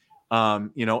juggling,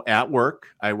 at work.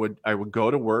 I would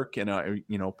go to work and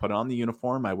put on the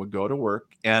uniform. I would go to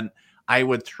work, and I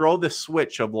would throw the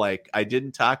switch of like, I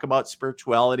didn't talk about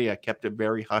spirituality. I kept it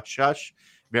very hush hush,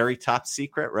 very top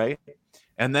secret. Right.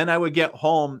 And then I would get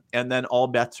home, and then all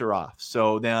bets are off.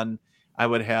 So then I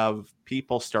would have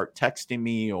people start texting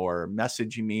me or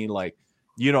messaging me like,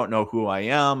 you don't know who I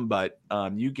am, but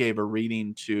you gave a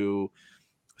reading to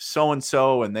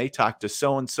so-and-so, and they talked to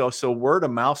so-and-so. So word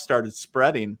of mouth started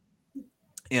spreading,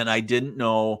 and I didn't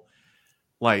know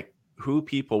like who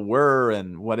people were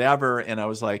and whatever. And I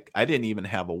was like, I didn't even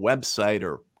have a website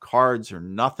or cards or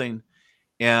nothing.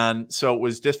 And so it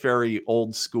was just very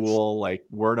old school, like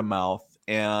word of mouth.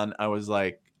 And I was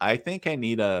like, I think I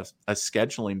need a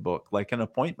scheduling book, like an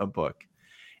appointment book.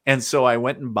 And so I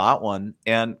went and bought one.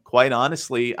 And quite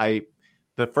honestly,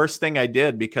 the first thing I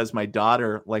did, because my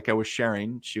daughter, like I was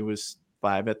sharing, she was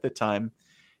 5 at the time.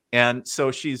 And so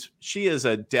she is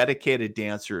a dedicated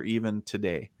dancer even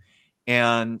today.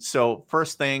 And so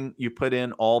first thing, you put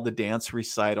in all the dance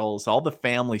recitals, all the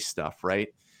family stuff, right?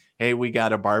 Hey, we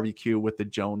got a barbecue with the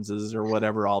Joneses or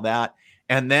whatever, all that.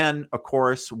 And then, of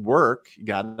course, work, you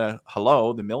got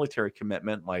the military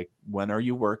commitment, like when are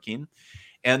you working?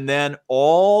 And then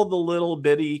all the little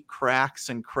bitty cracks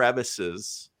and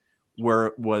crevices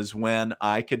was when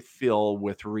I could fill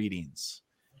with readings.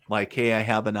 Like, hey, I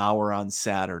have an hour on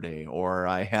Saturday, or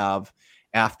I have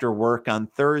after work on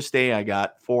Thursday, I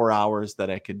got 4 hours that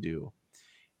I could do.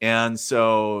 And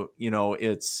so,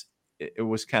 it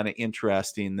was kind of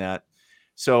interesting that,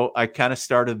 so I kind of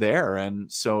started there. And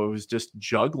so it was just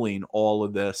juggling all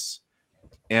of this.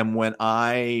 And when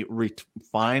I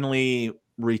finally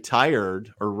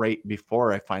retired, or right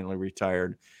before I finally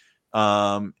retired,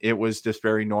 it was just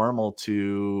very normal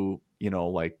to,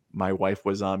 like my wife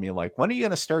was on me like, when are you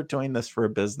going to start doing this for a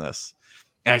business?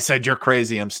 And I said, you're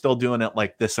crazy. I'm still doing it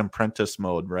like this apprentice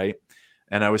mode. Right.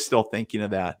 And I was still thinking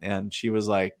of that. And she was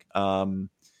like,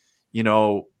 you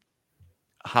know,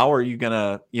 how are you going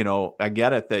to, you know, I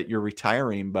get it that you're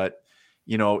retiring, but,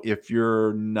 you know, if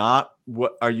you're not,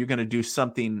 what are you going to do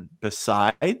something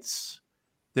besides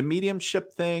the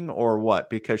mediumship thing or what?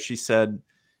 Because she said,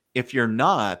 if you're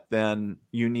not, then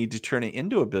you need to turn it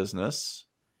into a business.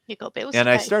 You got bills And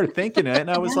to I pay. started thinking it,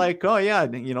 and I was like, oh yeah,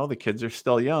 you know, the kids are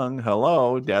still young.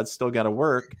 Hello, dad's still got to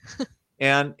work.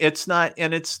 And it's not,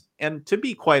 and to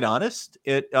be quite honest,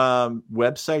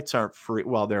 websites aren't free.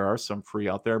 Well, there are some free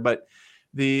out there, but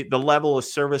the level of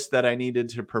service that I needed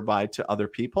to provide to other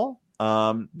people,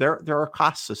 there are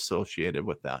costs associated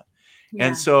with that. Yeah.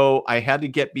 And so I had to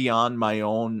get beyond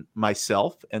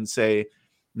myself and say,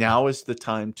 now is the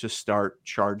time to start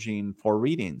charging for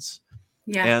readings.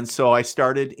 Yeah. And so I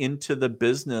started into the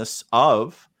business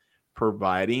of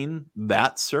providing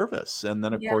that service. And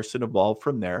then of course it evolved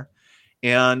from there.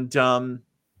 And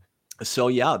so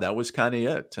yeah, that was kind of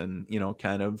it. And you know,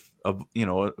 kind of you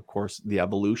know, of course the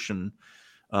evolution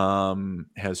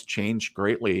has changed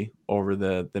greatly over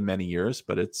the many years,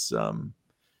 but it's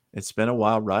been a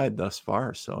wild ride thus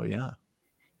far. So yeah.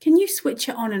 Can you switch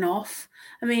it on and off?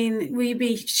 I mean, will you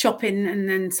be shopping and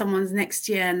then someone's next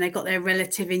to you and they got their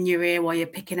relative in your ear while you're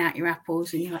picking out your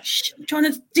apples and you're like, shh, I'm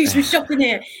trying to do some shopping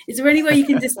here. Is there any way you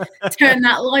can just turn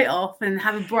that light off and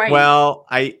have a break? Well,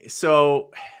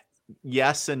 so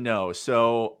yes and no.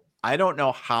 So I don't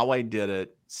know how I did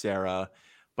it, Sarah,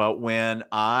 but when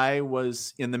I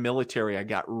was in the military, I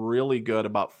got really good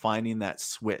about finding that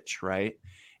switch, right?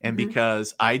 And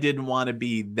because I didn't want to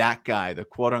be that guy, the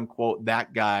quote unquote,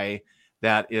 that guy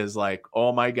that is like,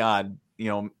 oh my God, you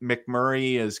know,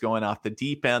 McMurray is going off the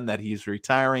deep end, that he's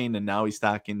retiring and now he's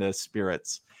talking to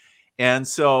spirits. And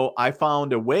so I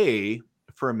found a way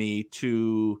for me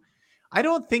to, I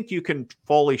don't think you can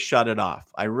fully shut it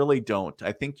off. I really don't.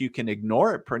 I think you can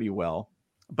ignore it pretty well,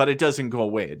 but it doesn't go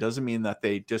away. It doesn't mean that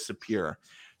they disappear.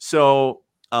 So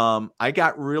I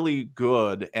got really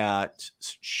good at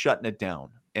shutting it down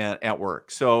at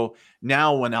work. So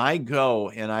now when I go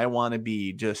and I want to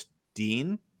be just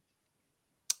Dean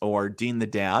or Dean the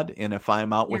dad, and if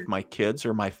I'm out with my kids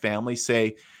or my family,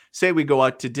 say we go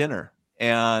out to dinner,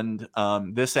 and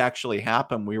this actually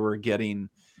happened. We were getting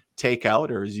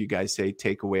takeout, or as you guys say,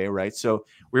 takeaway, right? So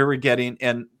we were getting,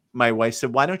 and my wife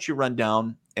said, why don't you run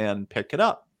down and pick it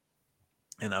up?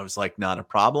 And I was like, not a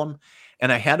problem.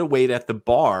 And I had to wait at the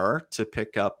bar to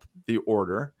pick up the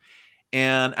order.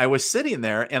 And I was sitting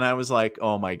there and I was like,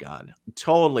 oh my God,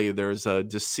 totally. There's a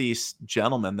deceased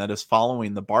gentleman that is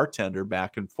following the bartender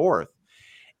back and forth.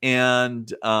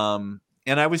 And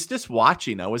I was just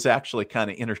watching. I was actually kind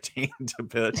of entertained a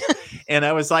bit. And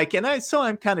I was like, so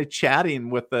I'm kind of chatting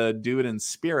with the dude in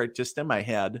spirit just in my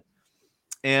head.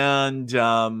 And,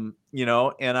 you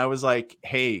know, and I was like,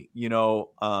 hey, you know,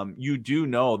 you do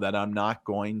know that I'm not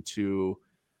going to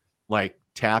like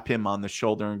tap him on the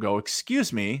shoulder and go,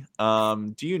 excuse me,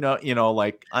 do you know,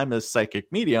 like I'm a psychic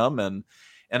medium. And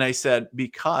I said,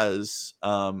 because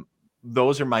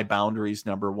those are my boundaries,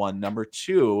 number one. Number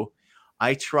two,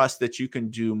 I trust that you can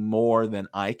do more than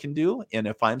I can do. And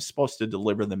if I'm supposed to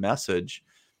deliver the message,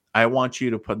 I want you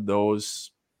to put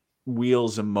those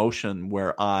wheels in motion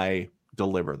where I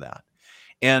deliver that.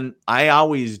 And I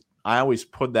always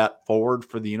put that forward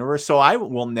for the universe. So I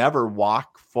will never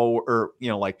walk forward, or, you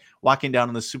know, like walking down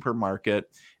in the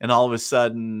supermarket and all of a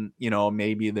sudden, you know,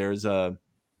 maybe there's a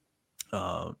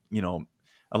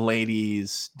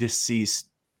lady's deceased,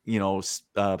 you know,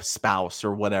 spouse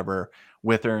or whatever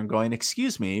with her and going,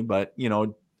 excuse me, but, you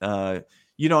know,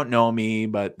 you don't know me,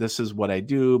 but this is what I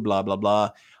do, blah, blah, blah.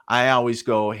 I always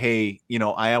go, hey, you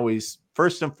know,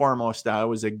 first and foremost, I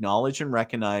always acknowledge and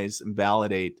recognize and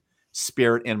validate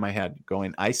spirit in my head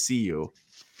going, I see you.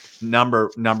 Number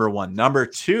one. Number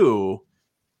two,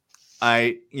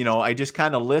 I just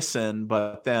kind of listen,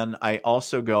 but then I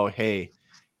also go, hey,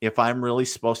 if I'm really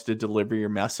supposed to deliver your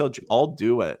message, I'll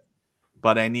do it.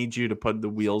 But I need you to put the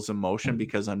wheels in motion,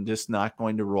 because I'm just not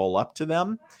going to roll up to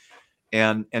them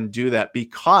and do that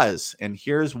because, and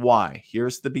here's why,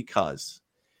 here's the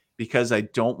because I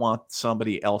don't want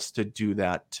somebody else to do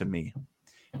that to me.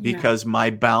 Because my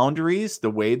boundaries,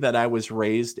 the way that I was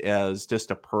raised as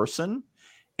just a person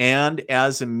and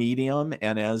as a medium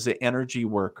and as an energy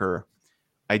worker,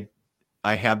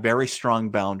 I have very strong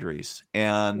boundaries,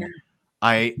 and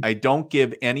I don't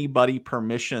give anybody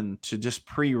permission to just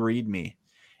pre-read me.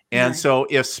 And so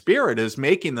if spirit is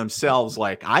making themselves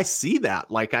like, I see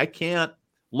that, like I can't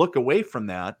look away from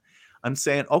that, I'm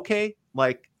saying, okay,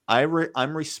 like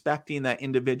I'm respecting that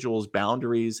individual's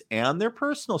boundaries and their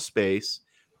personal space.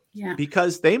 Yeah.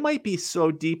 Because they might be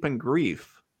so deep in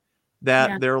grief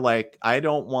that they're like, I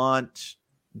don't want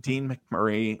Dean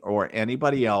McMurray or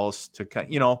anybody else to,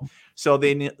 so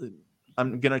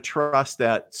I'm going to trust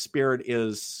that spirit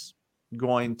is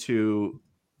going to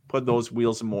put those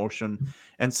wheels in motion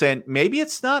and saying, maybe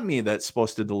it's not me that's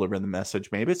supposed to deliver the message.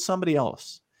 Maybe it's somebody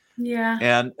else. Yeah.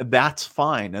 And that's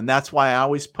fine. And that's why I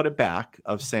always put it back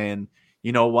of saying,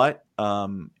 you know what?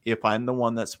 If I'm the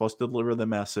one that's supposed to deliver the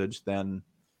message, then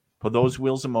put those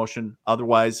wheels in motion.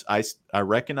 Otherwise, I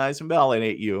recognize and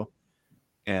validate you.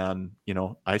 And,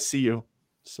 I see you.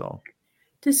 So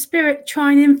does spirit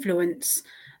try and influence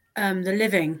the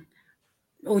living,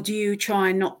 or do you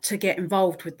try not to get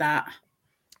involved with that?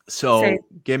 So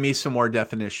give me some more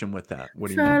definition with that. What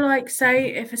do you mean? So like,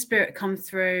 say if a spirit comes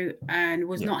through and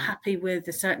was not happy with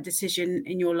a certain decision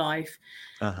in your life,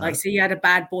 like say you had a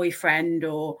bad boyfriend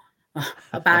or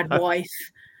a bad wife.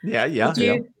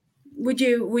 Would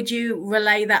you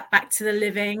relay that back to the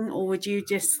living, or would you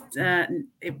just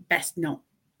best not?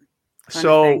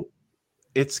 So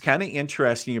it's kind of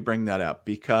interesting you bring that up,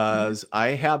 because I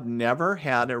have never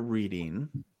had a reading.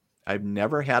 I've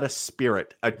never had a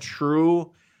spirit, a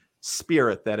true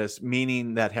spirit that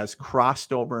has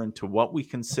crossed over into what we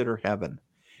consider heaven,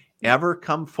 ever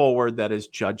come forward that is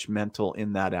judgmental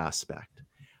in that aspect.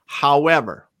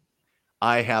 However,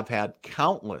 I have had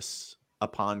countless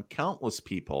upon countless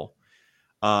people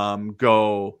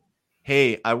go,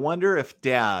 hey, I wonder if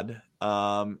Dad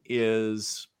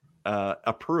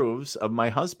approves of my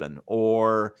husband,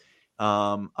 or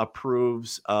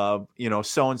approves of,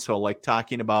 so-and-so, like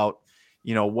talking about,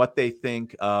 what they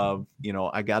think of,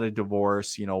 I got a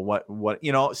divorce, what,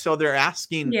 so they're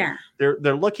asking,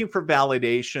 they're looking for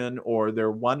validation, or they're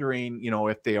wondering,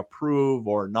 if they approve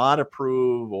or not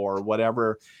approve or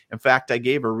whatever. In fact, I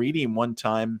gave a reading one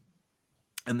time,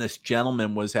 and this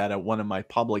gentleman was at one of my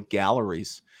public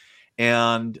galleries,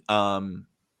 and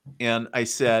I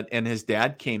said, and his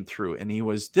dad came through, and he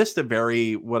was just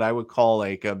what I would call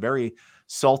like a very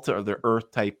salt of the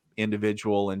earth type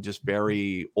individual, and just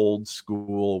very old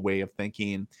school way of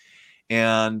thinking.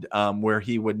 And where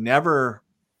he would never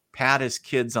pat his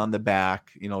kids on the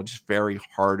back, just very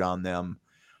hard on them.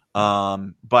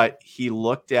 But he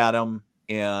looked at him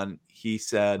and he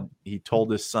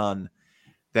told his son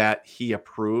that he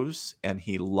approves and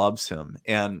he loves him.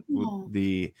 And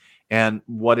and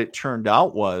what it turned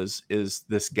out is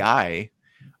this guy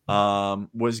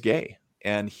was gay,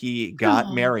 and he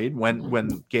got married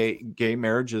when gay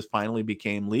marriages finally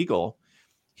became legal.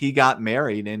 He got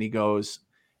married, and he goes,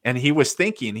 and he was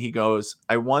thinking, he goes,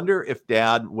 I wonder if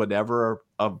Dad would ever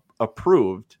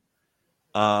approved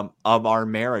of our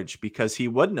marriage, because he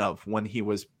wouldn't have when he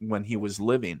was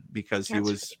living, because he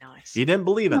didn't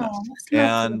believe in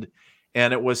us.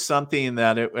 And it was something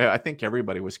that I think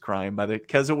everybody was crying by it,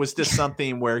 because it was just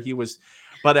something where he was,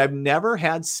 but I've never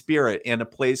had spirit in a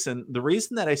place. And the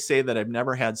reason that I say that I've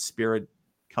never had spirit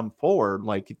come forward,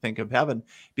 like you think of heaven,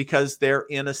 because they're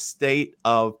in a state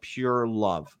of pure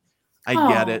love. I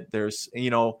get it. There's,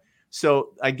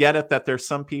 so I get it that there's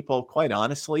some people, quite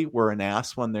honestly, were an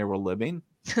ass when they were living,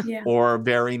 or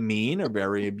very mean or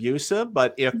very abusive.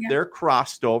 But if they're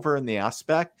crossed over in the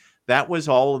aspect, that was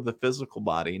all of the physical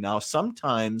body. Now,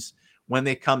 sometimes when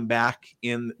they come back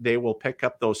in, they will pick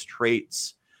up those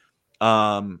traits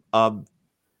of,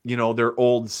 their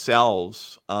old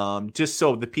selves, just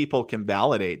so the people can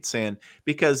validate, saying,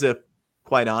 because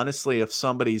quite honestly, if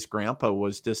somebody's grandpa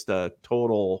was just a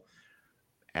total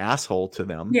asshole to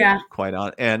them,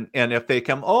 and if they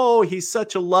come, oh, he's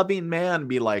such a loving man,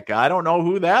 be like, I don't know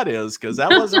who that is, because that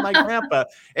wasn't my grandpa.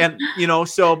 And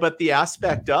but the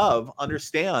aspect of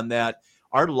understand that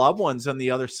our loved ones on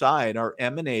the other side are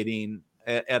emanating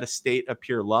at a state of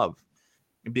pure love,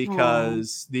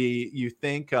 because you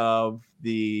think of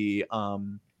the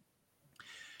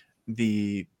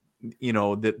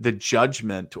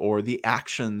judgment or the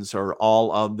actions are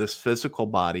all of this physical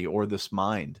body or this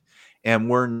mind.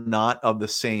 And we're not of the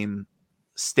same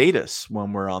status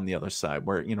when we're on the other side,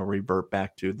 where, revert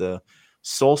back to the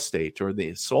soul state or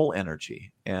the soul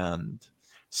energy. And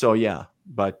so,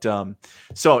 but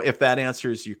so if that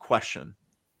answers your question.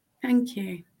 Thank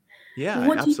you. Yeah,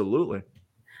 absolutely.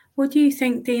 What do you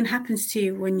think, Dean, happens to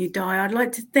you when you die? I'd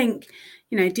like to think,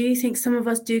 do you think some of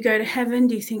us do go to heaven?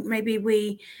 Do you think maybe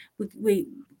we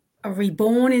are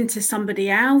reborn into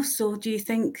somebody else? Or do you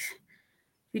think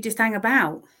we just hang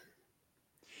about?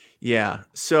 Yeah.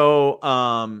 So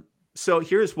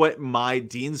here's what my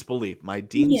Dean's belief, my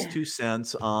Dean's 2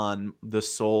 cents on the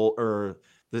soul, or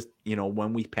this,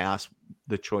 when we pass,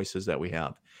 the choices that we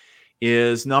have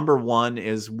is, number one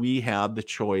is we have the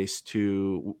choice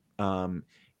to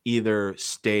either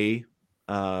stay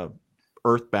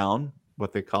earthbound,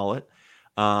 what they call it,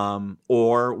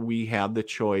 or we have the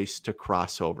choice to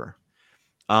cross over.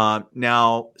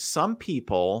 Now, some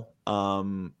people,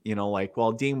 like,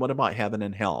 well, Dean, what about heaven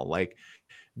and hell? Like,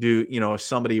 if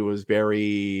somebody was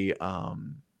very,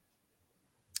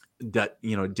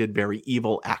 did very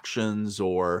evil actions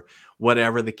or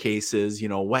whatever the case is,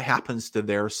 what happens to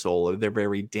their soul? Or they're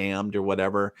very damned or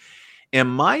whatever. And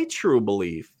my true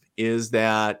belief is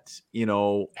that,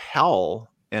 hell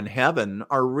and heaven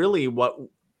are really what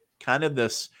kind of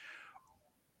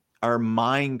our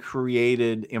mind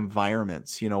created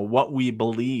environments, what we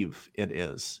believe it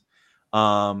is.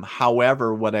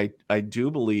 However, what I do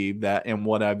believe that, and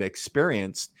what I've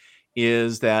experienced,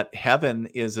 is that heaven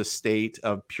is a state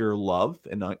of pure love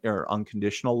or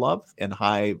unconditional love and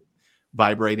high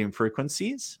vibrating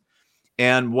frequencies.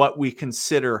 And what we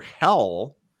consider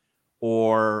hell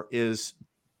is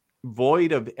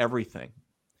void of everything.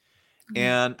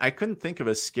 And I couldn't think of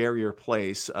a scarier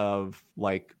place of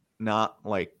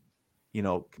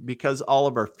because all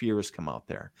of our fears come out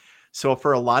there. So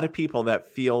for a lot of people that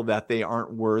feel that they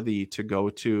aren't worthy to go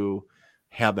to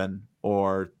heaven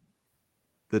or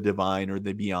the divine or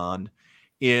the beyond,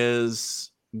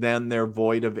 is then they're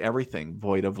void of everything,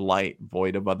 void of light,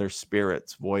 void of other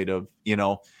spirits, void of,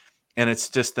 and it's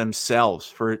just themselves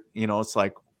for, it's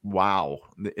like, wow,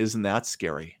 isn't that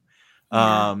scary?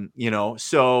 Yeah.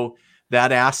 So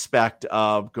that aspect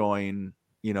of going,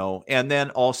 and then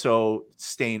also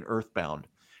staying earthbound.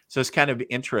 So it's kind of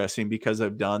interesting because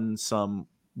I've done some,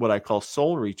 what I call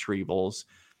soul retrievals,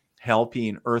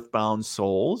 helping earthbound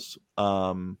souls,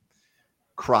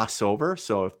 cross over.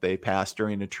 So if they pass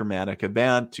during a traumatic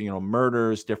event,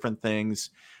 murders, different things,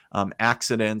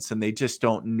 accidents, and they just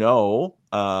don't know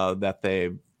that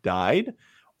they've died,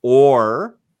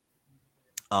 or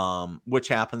which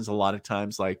happens a lot of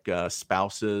times, like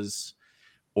spouses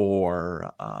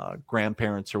or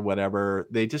grandparents or whatever,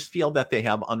 they just feel that they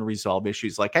have unresolved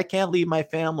issues. Like, I can't leave my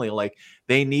family. Like,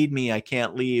 they need me. I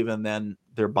can't leave. And then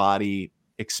their body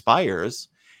expires.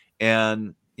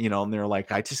 And, and they're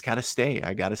like, I just got to stay.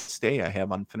 I got to stay. I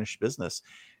have unfinished business.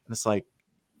 And it's like,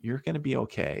 you're going to be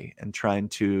okay. And trying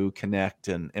to connect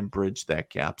and bridge that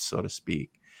gap, so to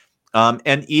speak.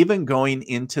 And even going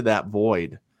into that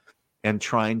void and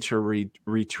trying to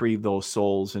retrieve those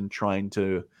souls and trying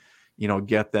to,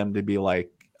 get them to be like,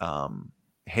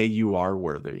 hey, you are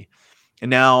worthy.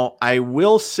 And now I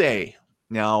will say,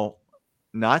 not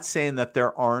saying that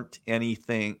there aren't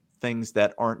things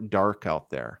that aren't dark out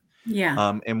there.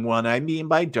 Yeah. And what I mean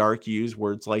by dark, use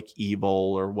words like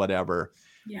evil or whatever.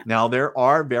 Yeah. Now, there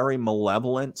are very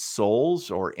malevolent souls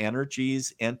or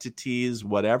energies, entities,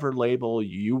 whatever label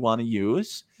you want to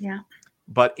use. Yeah.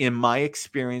 But in my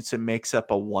experience, it makes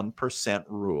up a 1%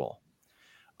 rule.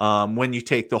 When you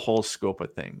take the whole scope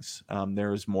of things,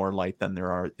 there's more light than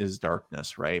there is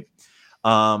darkness, right?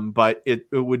 But it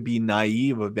would be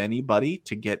naive of anybody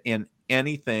to get in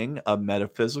anything of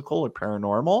metaphysical or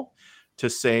paranormal to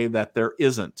say that there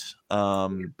isn't.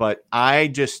 But I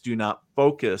just do not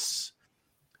focus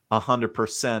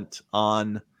 100%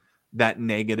 on that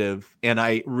negative. And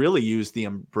I really use the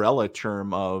umbrella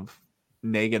term of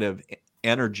negative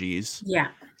energies. Yeah.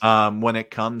 When it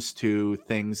comes to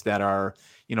things that are,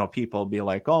 people be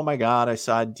like, oh my God, I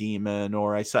saw a demon,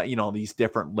 or I saw, these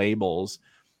different labels.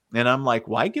 And I'm like,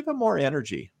 why give them more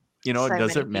energy?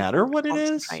 Does it matter what it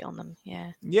is? On them.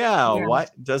 Yeah.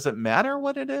 What does it matter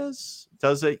what it is?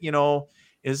 Does it,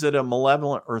 is it a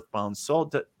malevolent earthbound soul?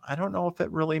 I don't know if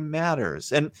it really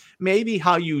matters. And maybe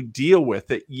how you deal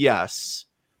with it. Yes.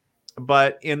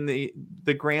 But in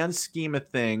the grand scheme of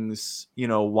things,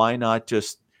 why not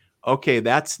just, okay,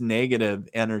 that's negative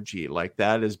energy. Like,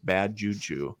 that is bad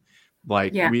juju.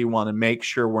 Like, we want to make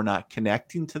sure we're not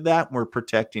connecting to that. We're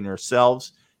protecting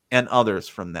ourselves and others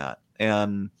from that.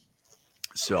 And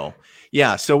so,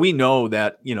 so we know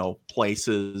that,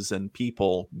 places and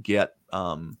people get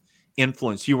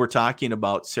influence. You were talking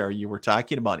about, Sarah,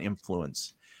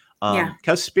 influence.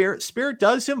 Because spirit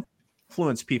does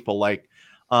influence people. Like,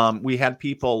 we had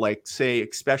people, like, say,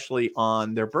 especially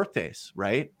on their birthdays,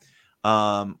 right?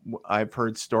 I've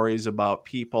heard stories about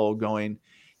people going,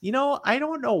 I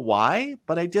don't know why,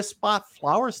 but I just bought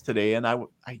flowers today, and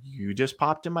you just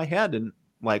popped in my head, and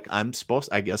like, I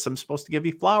guess I'm supposed to give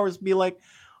you flowers. Be like,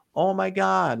 oh my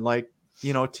God, like,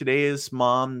 today is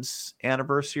Mom's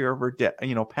anniversary of her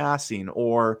passing,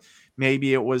 or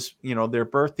maybe it was, their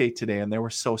birthday today and they were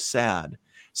so sad.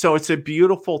 So it's a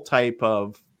beautiful type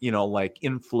of, like,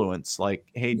 influence, like,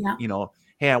 hey,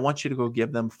 hey, I want you to go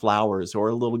give them flowers or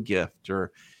a little gift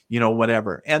or,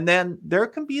 whatever. And then there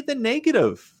can be the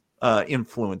negative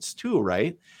influence too,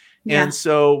 right? Yeah. And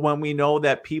so when we know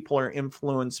that people are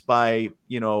influenced by,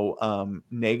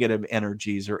 negative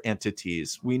energies or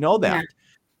entities, we know that.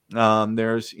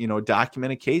 There's,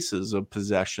 documented cases of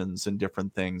possessions and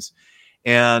different things,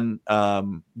 and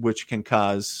which can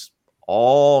cause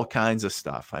all kinds of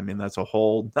stuff. I mean, that's a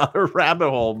whole other rabbit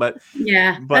hole, but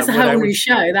that's a whole new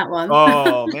show, that one.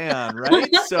 Oh man,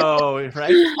 right? So,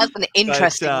 right. That's an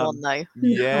interesting one though.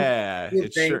 Yeah,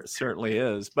 it certainly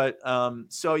is. But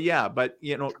so yeah, but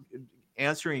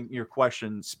answering your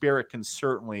question, spirit can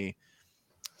certainly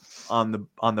on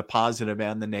the positive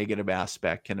and the negative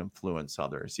aspect can influence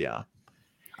others. Yeah.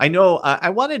 I know. I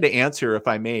wanted to answer, if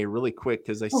I may, really quick,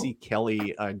 because I see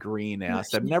Kelly Green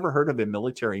asked. I've never heard of a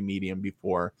military medium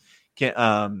before.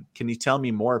 Can you tell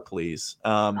me more, please?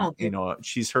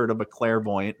 She's heard of a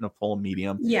clairvoyant and a full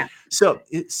medium. Yeah. So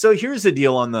here's the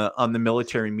deal on the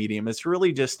military medium. It's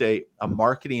really just a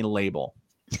marketing label.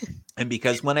 And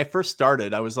because when I first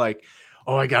started, I was like,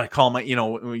 oh, I got to call my,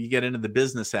 when you get into the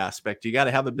business aspect, you got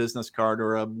to have a business card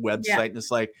or a website. And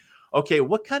it's like, okay,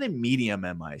 what kind of medium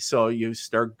am I? So you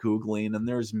start Googling, and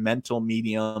there's mental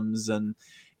mediums and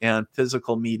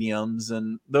physical mediums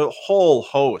and the whole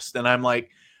host. And I'm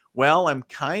like, well, I'm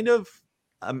kind of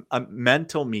a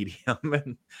mental medium.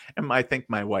 And I think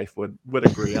my wife would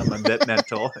agree. I'm a bit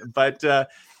mental, but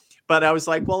I was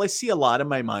like, well, I see a lot of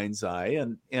my mind's eye,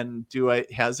 and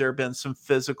has there been some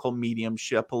physical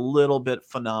mediumship, a little bit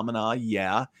phenomena?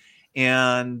 Yeah.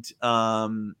 And,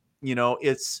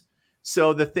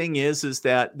 so the thing is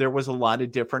that there was a lot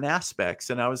of different aspects,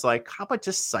 and I was like, how about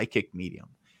just psychic medium?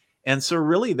 And so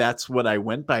really that's what I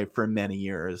went by for many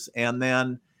years. And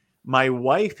then my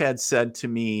wife had said to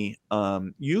me,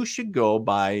 you should go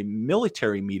by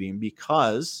military medium,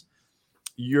 because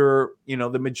you're,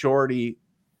 the majority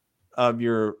of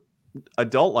your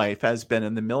adult life has been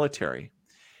in the military.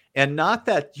 And not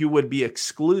that you would be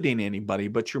excluding anybody,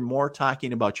 but you're more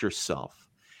talking about yourself.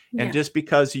 And just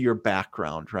because of your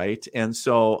background, right? And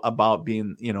so about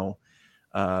being, in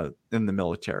the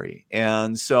military.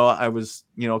 And so I was,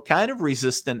 kind of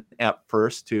resistant at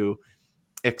first to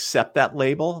accept that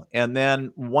label. And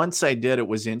then once I did, it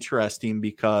was interesting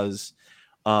because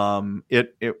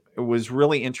it was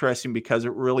really interesting because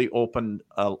it really opened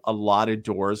a lot of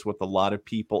doors with a lot of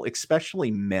people, especially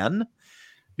men,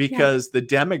 because the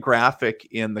demographic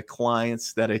in the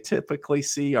clients that I typically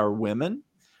see are women.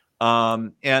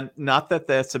 And not that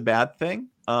that's a bad thing,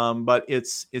 but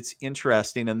it's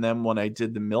interesting. And then when I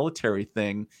did the military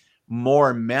thing,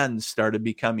 more men started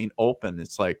becoming open.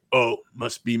 It's like, oh,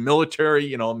 must be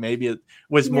military. Maybe it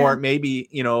was more, maybe,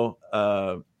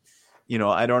 I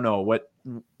don't know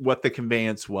what the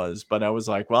conveyance was, but I was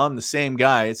like, well, I'm the same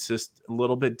guy. It's just a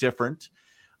little bit different.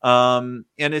 And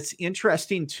it's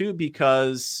interesting too,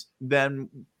 because then,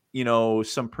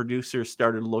 some producers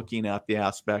started looking at the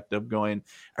aspect of going,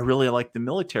 I really like the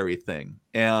military thing.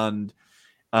 And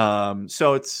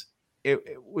so it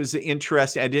was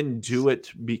interesting. I didn't do it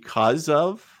because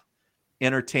of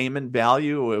entertainment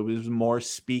value. It was more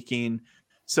speaking.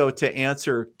 So to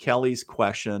answer Kelly's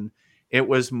question, it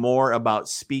was more about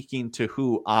speaking to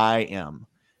who I am,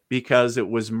 because it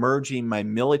was merging my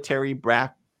military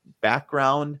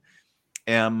background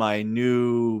and my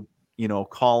new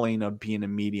calling of being a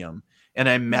medium. And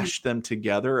I meshed them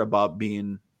together about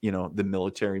being, the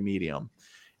military medium.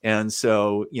 And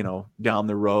so, down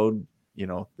the road,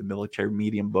 the military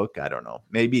medium book, I don't know,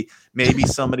 maybe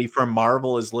somebody from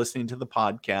Marvel is listening to the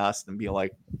podcast and be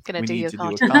like, we need to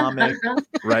do a comic,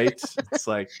 right? It's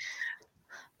like,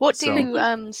 what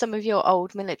do some of your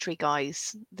old military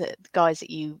guys, the guys that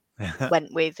you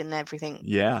went with and everything,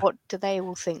 what do they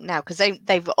all think now? Because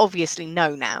they've obviously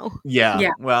know now.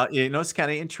 Well, it's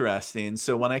kind of interesting.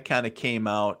 So when I kind of came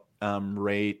out,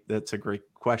 that's a great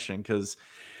question, because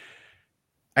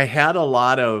I had a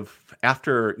lot of,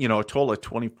 after a total of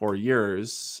 24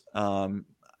 years, I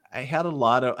had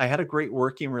a great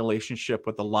working relationship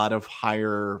with a lot of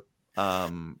higher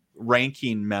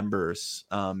ranking members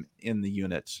in the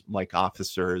unit, like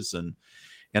officers and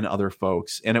other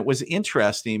folks. And it was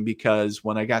interesting because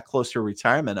when I got close to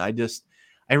retirement, I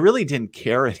really didn't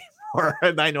care anymore.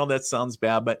 And I know that sounds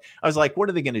bad, but I was like, what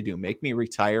are they going to do? Make me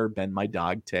retire, bend my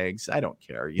dog tags? I don't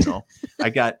care. I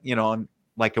got,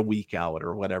 like a week out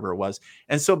or whatever it was.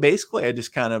 And so basically I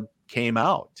just kind of came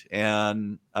out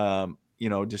and,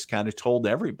 just kind of told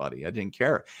everybody I didn't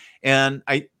care. And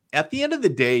at the end of the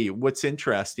day, what's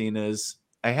interesting is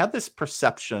I had this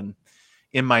perception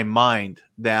in my mind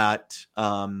that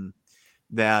I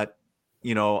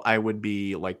would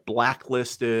be like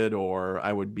blacklisted, or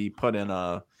I would be put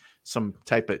in some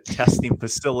type of testing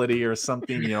facility or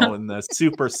something, in the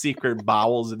super secret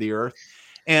bowels of the earth.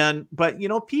 But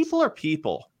people are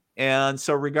people. And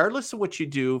so regardless of what you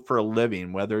do for a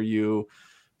living, whether you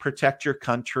protect your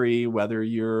country, whether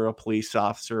you're a police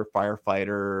officer,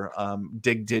 firefighter,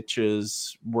 dig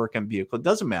ditches, work on vehicle, it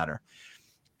doesn't matter.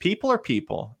 People are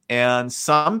people. And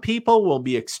some people will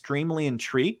be extremely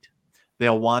intrigued.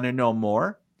 They'll want to know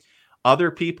more.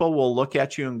 Other people will look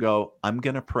at you and go, I'm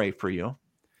going to pray for you.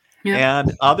 Yeah.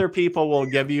 And other people will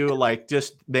give you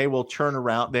they will turn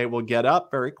around. They will get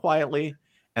up very quietly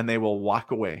and they will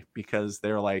walk away because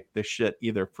they're like, this shit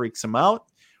either freaks them out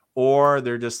or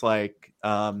they're just like,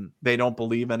 they don't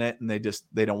believe in it and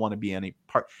they don't want to be any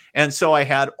part. And so I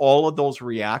had all of those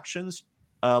reactions,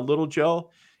 little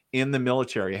Joe, in the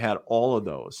military. I had all of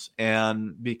those.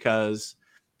 And because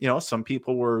some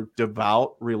people were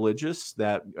devout religious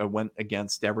that went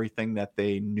against everything that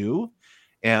they knew.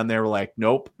 And they were like,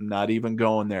 nope, I'm not even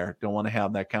going there. Don't want to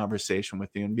have that conversation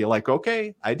with you. And be like,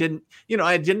 okay, I didn't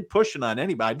push it on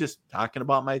anybody. I'm just talking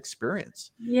about my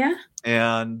experience. Yeah.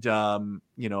 And,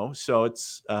 so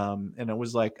it's, and it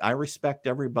was like, I respect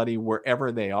everybody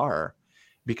wherever they are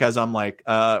because I'm like,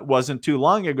 it wasn't too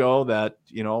long ago that,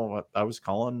 I was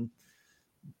calling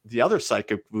the other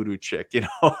psychic voodoo chick,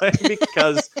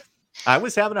 because I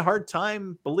was having a hard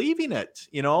time believing it,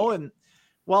 and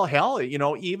well, hell,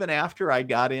 even after I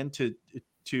got into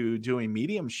doing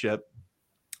mediumship,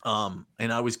 and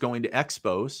I was going to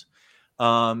expos,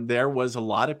 there was a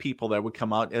lot of people that would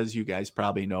come out, as you guys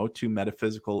probably know, to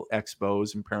metaphysical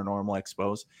expos and paranormal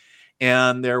expos.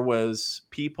 And there was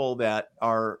people that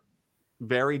are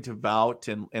very devout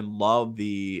and love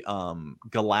the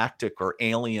galactic or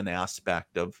alien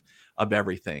aspect of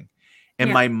everything.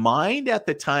 And my mind at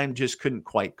the time just couldn't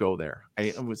quite go there.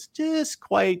 I was just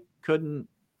couldn't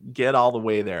get all the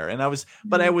way there. And I was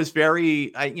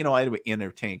very, I would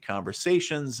entertain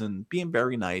conversations and being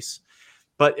very nice.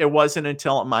 But it wasn't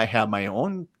until I had my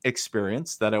own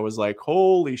experience that I was like,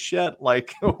 holy shit,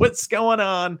 like what's going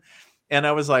on? And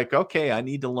I was like, okay, I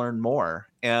need to learn more.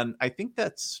 And I think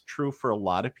that's true for a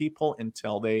lot of people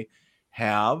until they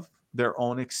have their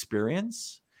own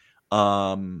experience.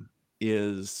 A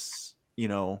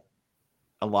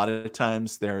lot of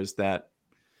times there's that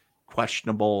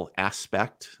questionable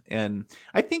aspect. And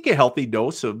I think a healthy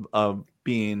dose of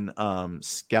being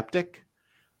skeptic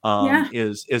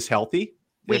is healthy.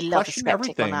 We love a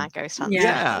skeptic on our ghost hunt.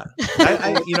 Yeah.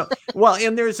 Well,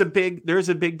 and there's a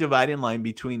big dividing line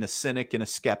between a cynic and a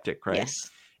skeptic, right? Yes.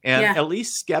 And at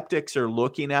least skeptics are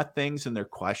looking at things and they're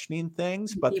questioning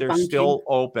things, but they're still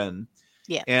open.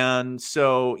 Yeah. And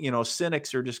so,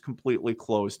 cynics are just completely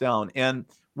closed down. And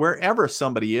wherever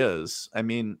somebody is, I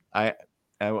mean,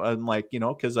 I'm like,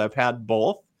 because I've had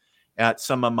both at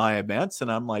some of my events,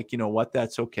 and I'm like, you know what,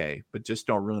 that's okay, but just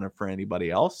don't ruin it for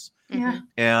anybody else. Yeah.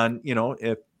 And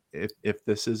if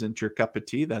this isn't your cup of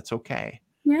tea, that's okay.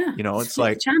 Yeah. It's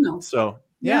like channel. So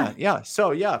yeah.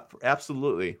 So yeah,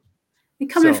 absolutely. And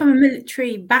coming from a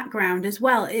military background as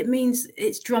well, it means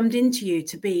it's drummed into you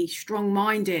to be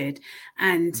strong-minded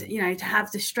and, to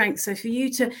have the strength. So for you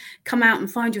to come out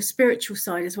and find your spiritual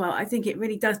side as well, I think it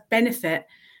really does benefit,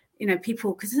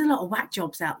 people, because there's a lot of whack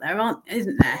jobs out there,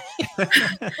 isn't there?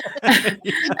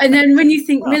 And then when you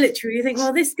think military, you think,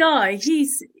 well, this guy, he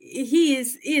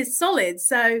is solid.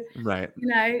 So, right.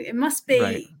 It must be.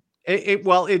 Right.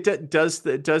 It does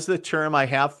the term. I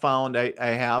have found, I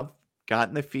have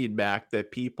gotten the feedback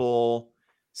that people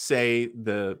say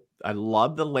I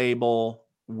love the label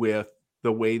with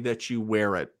the way that you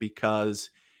wear it because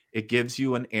it gives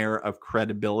you an air of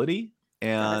credibility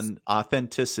and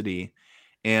authenticity.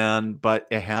 But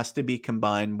it has to be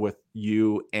combined with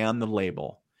you and the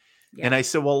label. Yeah. And I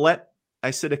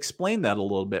said, explain that a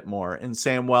little bit more, and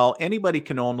saying, well, anybody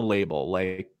can own a label.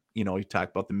 Like, you talk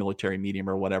about the military medium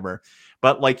or whatever,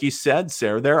 but like you said,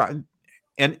 Sarah, there are,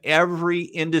 in every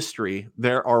industry,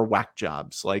 there are whack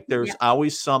jobs. Like there's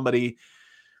always somebody,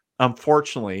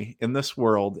 unfortunately, in this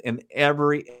world, in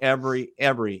every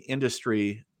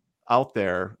industry out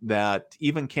there, that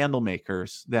even candle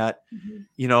makers that,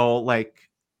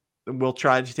 will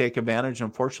try to take advantage,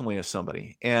 unfortunately, of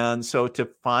somebody. And so to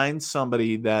find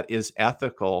somebody that is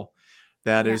ethical,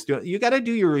 that is doing, you got to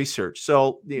do your research.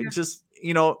 So just,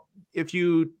 if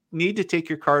you need to take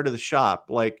your car to the shop,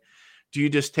 like, do you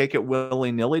just take it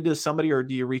willy-nilly to somebody, or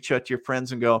do you reach out to your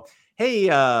friends and go, hey,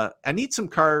 I need some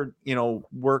car,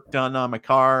 work done on my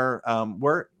car.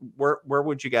 Where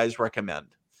would you guys recommend?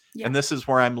 Yeah. And this is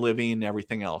where I'm living and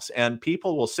everything else. And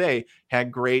people will say,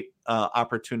 had great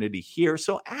opportunity here.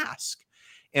 So ask.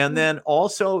 And then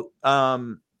also,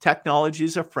 technology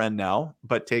is a friend now,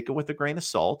 but take it with a grain of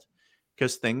salt,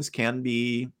 because things can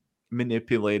be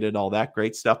manipulated, all that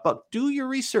great stuff. But do your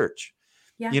research.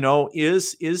 Yeah. You know,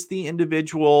 is the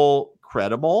individual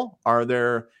credible?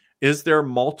 Is there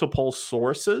multiple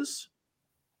sources,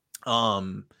 you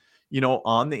know,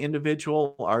 on the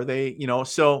individual? Are they, you know,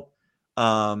 so,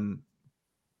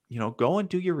 you know, go and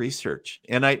do your research.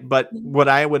 But what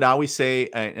I would always say,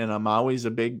 and I'm always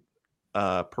a big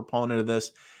proponent of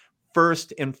this,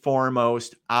 first and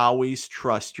foremost, always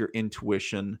trust your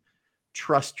intuition.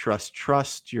 Trust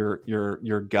your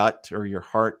gut or your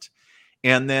heart.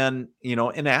 And then, you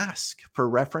know, and ask for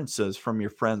references from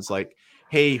your friends. Like,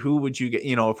 hey, who would you get?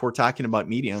 You know, if we're talking about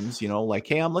mediums, you know, like,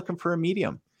 hey, I'm looking for a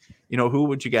medium. You know, who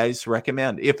would you guys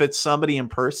recommend? If it's somebody in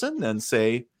person, then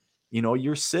say, you know,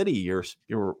 your city, your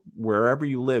wherever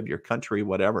you live, your country,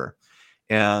 whatever.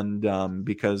 And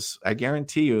because I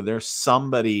guarantee you, there's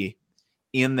somebody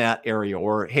in that area,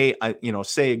 or hey, you know,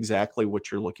 say exactly what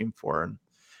you're looking for. And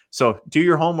so do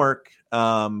your homework.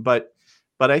 But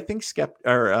I think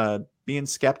being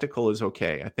skeptical is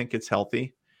okay. I think it's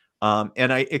healthy.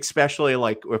 And I especially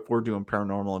like if we're doing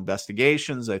paranormal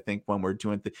investigations, I think when we're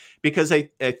doing because I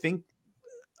think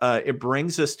it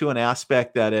brings us to an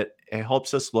aspect that it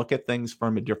helps us look at things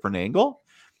from a different angle.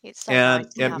 It's so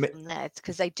nice to have them there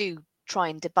because they do try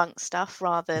and debunk stuff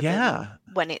rather than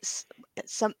when it's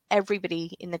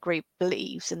everybody in the group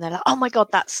believes and they're like, oh my God,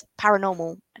 that's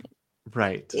paranormal.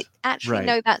 Right.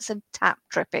 No, that's a tap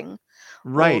tripping.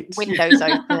 Right. Windows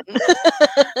open.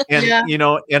 And you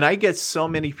know, and I get so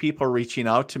many people reaching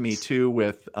out to me too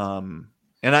with and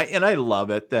I love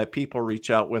it that people reach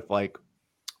out with like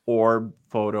orb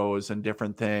photos and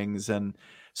different things. And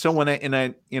so when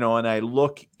I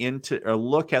look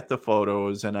at the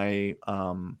photos and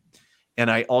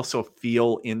I also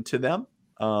feel into them.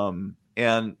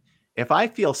 And if I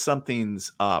feel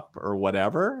something's up or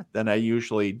whatever, then I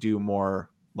usually do more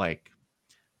like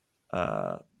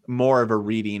more of a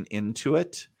reading into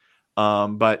it.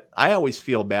 But I always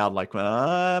feel bad, like,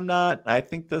 well, I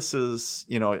think this is,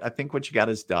 you know, I think what you got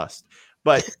is dust.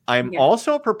 But I'm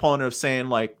also a proponent of saying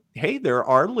like, hey, there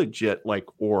are legit like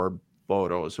orb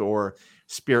photos or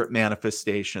spirit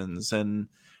manifestations. And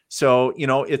so, you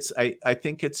know, I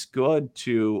think it's good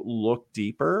to look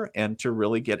deeper and to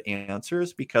really get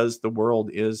answers because the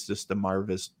world is just a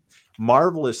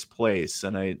marvelous place.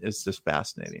 And it's just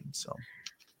fascinating. So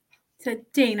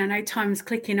Dean, I know time's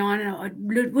clicking on and I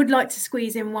would like to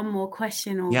squeeze in one more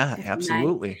question. Yeah,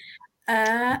 absolutely.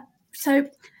 So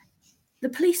the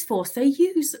police force, they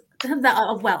use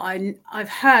that. I've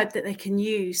heard that they can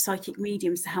use psychic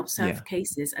mediums to help solve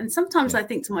cases. And sometimes I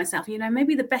think to myself, you know,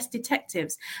 maybe the best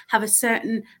detectives have a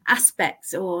certain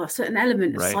aspect or a certain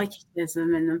element of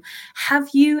psychicism in them. Have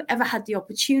you ever had the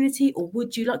opportunity, or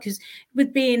would you like, because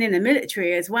with being in the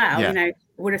military as well, you know, I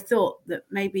would have thought that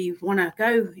maybe you want to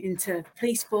go into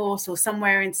police force or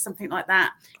somewhere into something like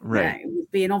that. Right. You know, it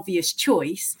would be an obvious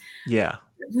choice. Yeah.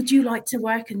 Would you like to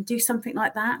work and do something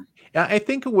like that? Yeah, I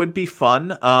think it would be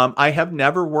fun. I have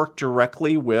never worked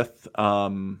directly with,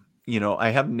 you know, I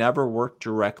have never worked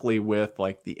directly with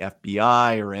like the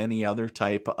FBI or any other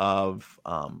type of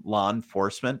law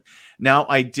enforcement. Now,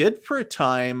 I did for a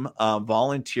time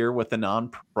volunteer with a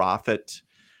nonprofit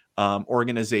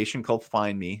organization called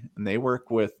Find Me, and they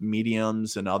work with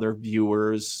mediums and other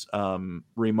viewers,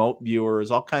 remote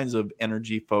viewers, all kinds of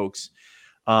energy folks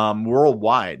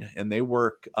worldwide, and they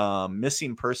work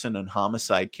missing person and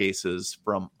homicide cases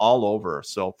from all over.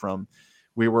 So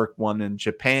we worked one in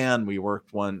Japan, we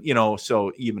worked one, you know,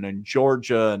 so even in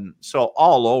Georgia, and so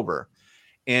all over.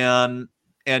 And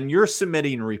you're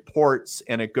submitting reports,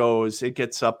 and it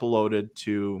gets uploaded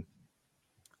to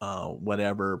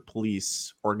whatever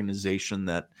police organization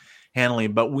that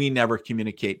handling, but we never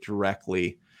communicate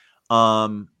directly.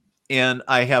 And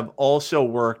I have also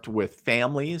worked with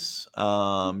families,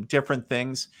 different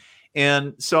things.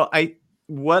 And so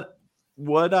what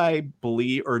I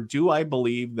believe, or do I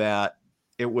believe that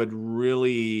it would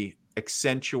really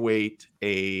accentuate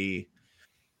a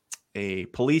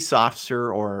police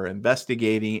officer or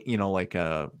investigating, you know, like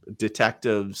a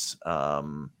detective's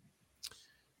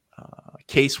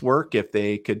casework if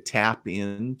they could tap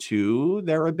into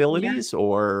their abilities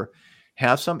or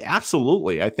have some?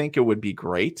 Absolutely. I think it would be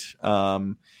great.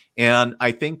 And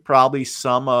I think probably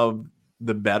some of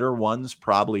the better ones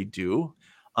probably do.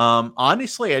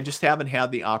 Honestly, I just haven't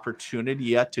had the opportunity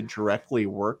yet to directly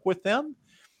work with them.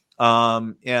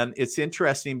 And it's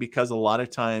interesting because a lot of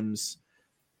times,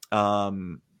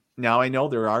 now I know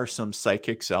there are some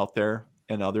psychics out there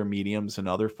and other mediums and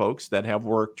other folks that have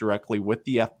worked directly with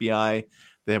the FBI.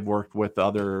 They have worked with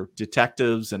other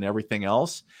detectives and everything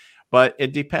else. But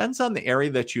it depends on the area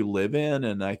that you live in.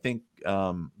 And I think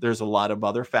there's a lot of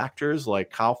other factors,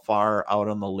 like how far out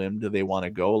on the limb do they want to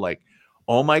go? Like,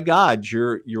 oh my God,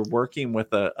 you're working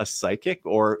with a psychic,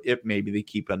 or if maybe they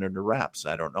keep it under wraps.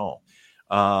 I don't know.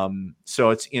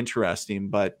 So it's interesting,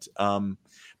 but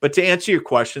to answer your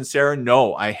question, Sarah,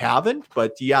 no, I haven't,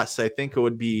 but yes, I think it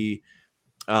would be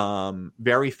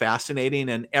very fascinating.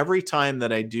 And every time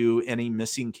that I do any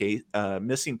missing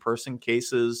person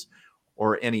cases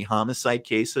or any homicide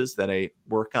cases that I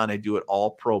work on, I do it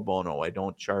all pro bono. I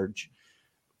don't charge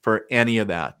for any of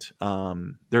that.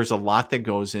 There's a lot that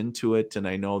goes into it. And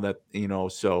I know that,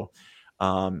 so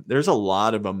there's a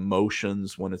lot of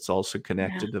emotions when it's also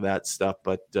connected to that stuff.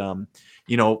 But,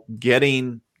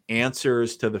 getting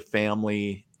answers to the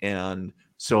family and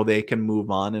so they can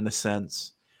move on in a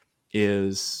sense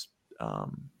is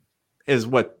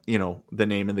what, the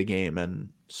name of the game. And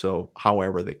so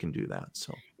however they can do that.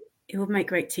 So it would make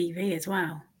great TV as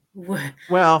well.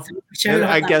 Well,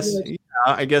 I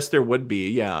guess there would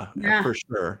be, for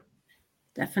sure.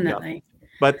 Definitely.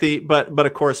 Yeah. But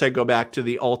of course I go back to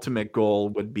the ultimate goal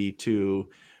would be to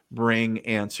bring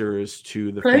answers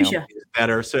to the closure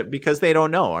better. So because they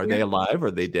don't know, are they alive?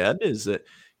 Are they dead?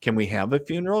 Can we have a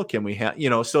funeral? Can we have,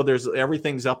 so there's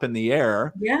everything's up in the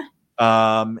air. Yeah.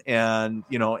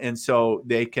 And so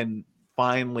they can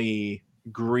finally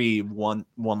grieve one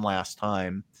last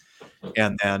time.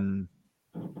 And then,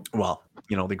 well,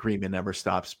 the grieving never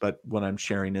stops. But what I'm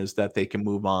sharing is that they can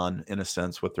move on in a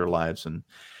sense with their lives and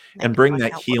bring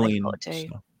that healing.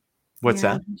 What's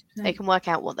that? They can work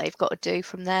out what they've got to do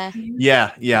from there.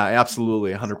 Yeah,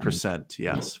 absolutely. 100%.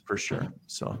 Yes, for sure.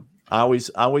 So always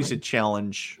a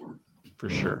challenge for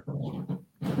sure.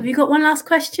 Have you got one last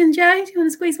question, Joe? Do you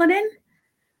want to squeeze one in?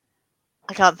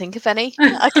 I can't think of any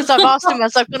because I've asked them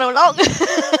as I've gone along.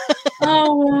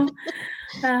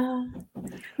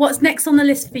 What's next on the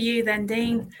list for you then,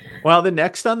 Dean? Well, the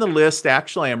next on the list,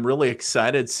 actually, I'm really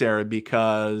excited, Sarah,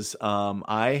 because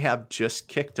I have just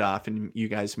kicked off, and you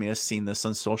guys may have seen this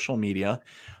on social media,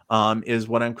 is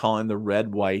what I'm calling the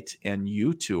Red, White, and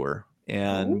You Tour,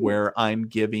 and where I'm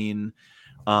giving,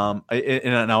 and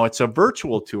now it's a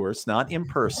virtual tour, it's not in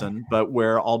person, but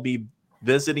where I'll be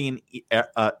visiting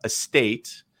a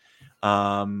state,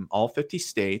 all 50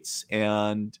 states,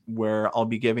 and where I'll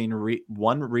be giving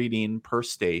one reading per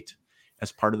state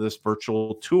as part of this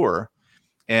virtual tour.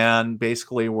 And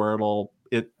basically where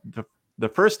the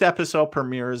first episode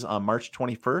premieres on March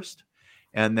 21st.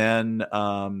 And then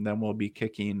we'll be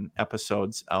kicking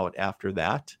episodes out after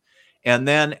that. And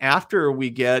then after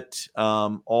we get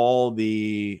all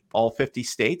 50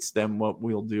 states, then what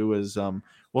we'll do is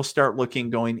we'll start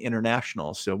going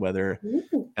international. So whether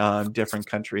different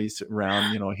countries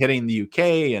around, hitting the UK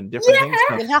and different things.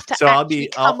 You'll have to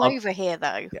come over here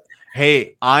though. Yeah.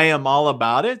 Hey, I am all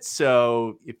about it.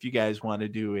 So if you guys want to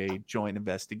do a joint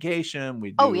investigation,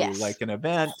 we do like an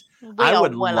event. I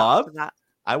would love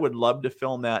to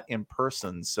film that in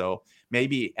person. So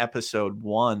maybe episode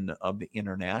 1 of the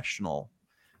international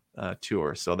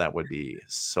tour. So that would be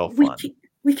so fun.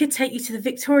 We could take you to the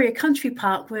Victoria Country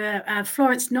Park where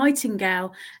Florence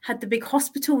Nightingale had the big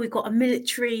hospital. We've got a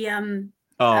military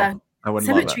I would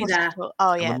cemetery love it. there.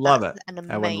 Oh yeah, I would love it.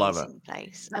 An I would love it. amazing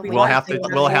place.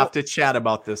 We'll have to chat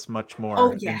about this much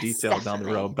more in detail down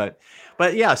the road. But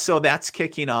yeah, so that's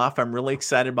kicking off. I'm really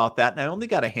excited about that. And I only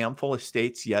got a handful of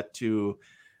states yet to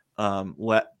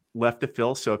left to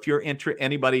fill. So if you're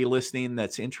anybody listening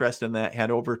that's interested in that,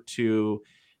 head over to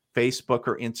Facebook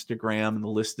or Instagram and the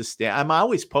list of states. I'm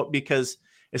always because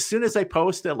as soon as I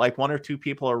post it, like 1 or 2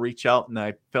 people will reach out and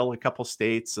I fill a couple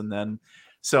states. And then,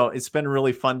 so it's been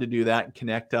really fun to do that and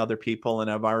connect to other people.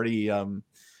 And I've already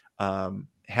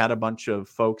had a bunch of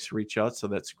folks reach out. So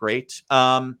that's great.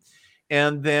 And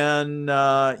then,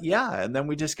 and then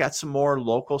we just got some more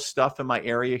local stuff in my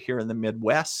area here in the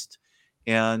Midwest.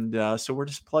 And so we're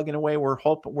just plugging away. We're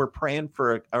praying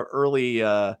for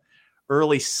a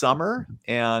early summer,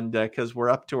 and because we're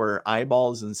up to our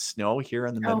eyeballs in snow here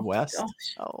in the Midwest.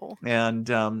 And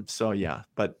so yeah,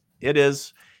 but it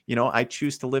is, I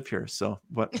choose to live here. So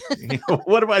what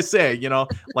what do I say?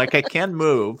 Like I can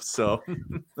move. So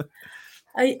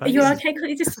are you okay? Could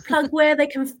you just plug where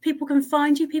people can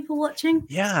find you, people watching?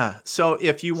 Yeah. So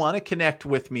if you want to connect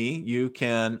with me, you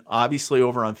can obviously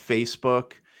over on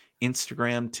Facebook,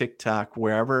 Instagram, TikTok,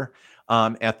 wherever.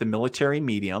 At the Military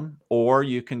Medium, or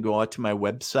you can go out to my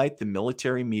website,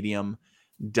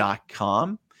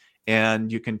 themilitarymedium.com,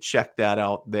 and you can check that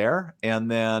out there.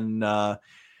 And then,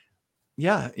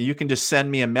 you can just send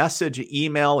me a message,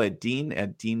 email at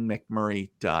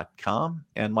dean@deanmcmurray.com.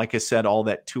 And like I said, all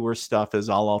that tour stuff is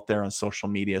all out there on social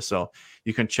media. So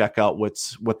you can check out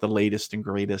what the latest and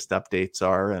greatest updates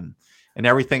are and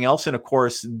everything else. And of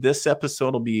course, this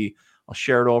episode will be I'll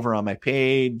share it over on my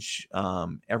page,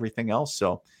 everything else.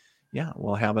 So yeah,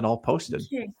 we'll have it all posted.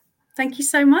 Thank you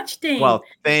so much, Dean. Well,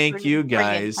 thank you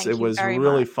guys. It was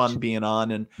really fun being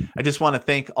on. And I just want to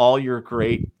thank all your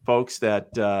great folks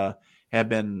that have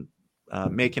been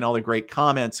making all the great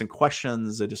comments and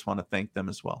questions. I just want to thank them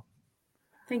as well.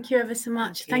 Thank you ever so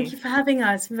much. Thank you for having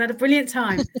us. We've had a brilliant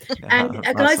time. And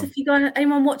guys, Awesome. if you got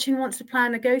anyone watching wants to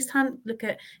plan a ghost hunt, look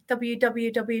at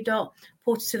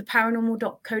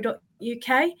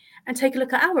www.portaltotheparanormal.co.uk and take a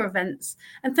look at our events.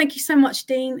 And thank you so much,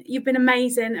 Dean. You've been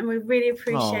amazing, and we really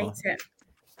appreciate it.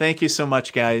 Thank you so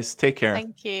much, guys. Take care.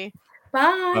 Thank you.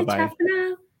 Bye. Bye-bye. Ciao for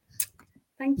now.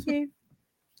 Thank you.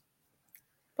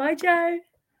 Bye, Joe.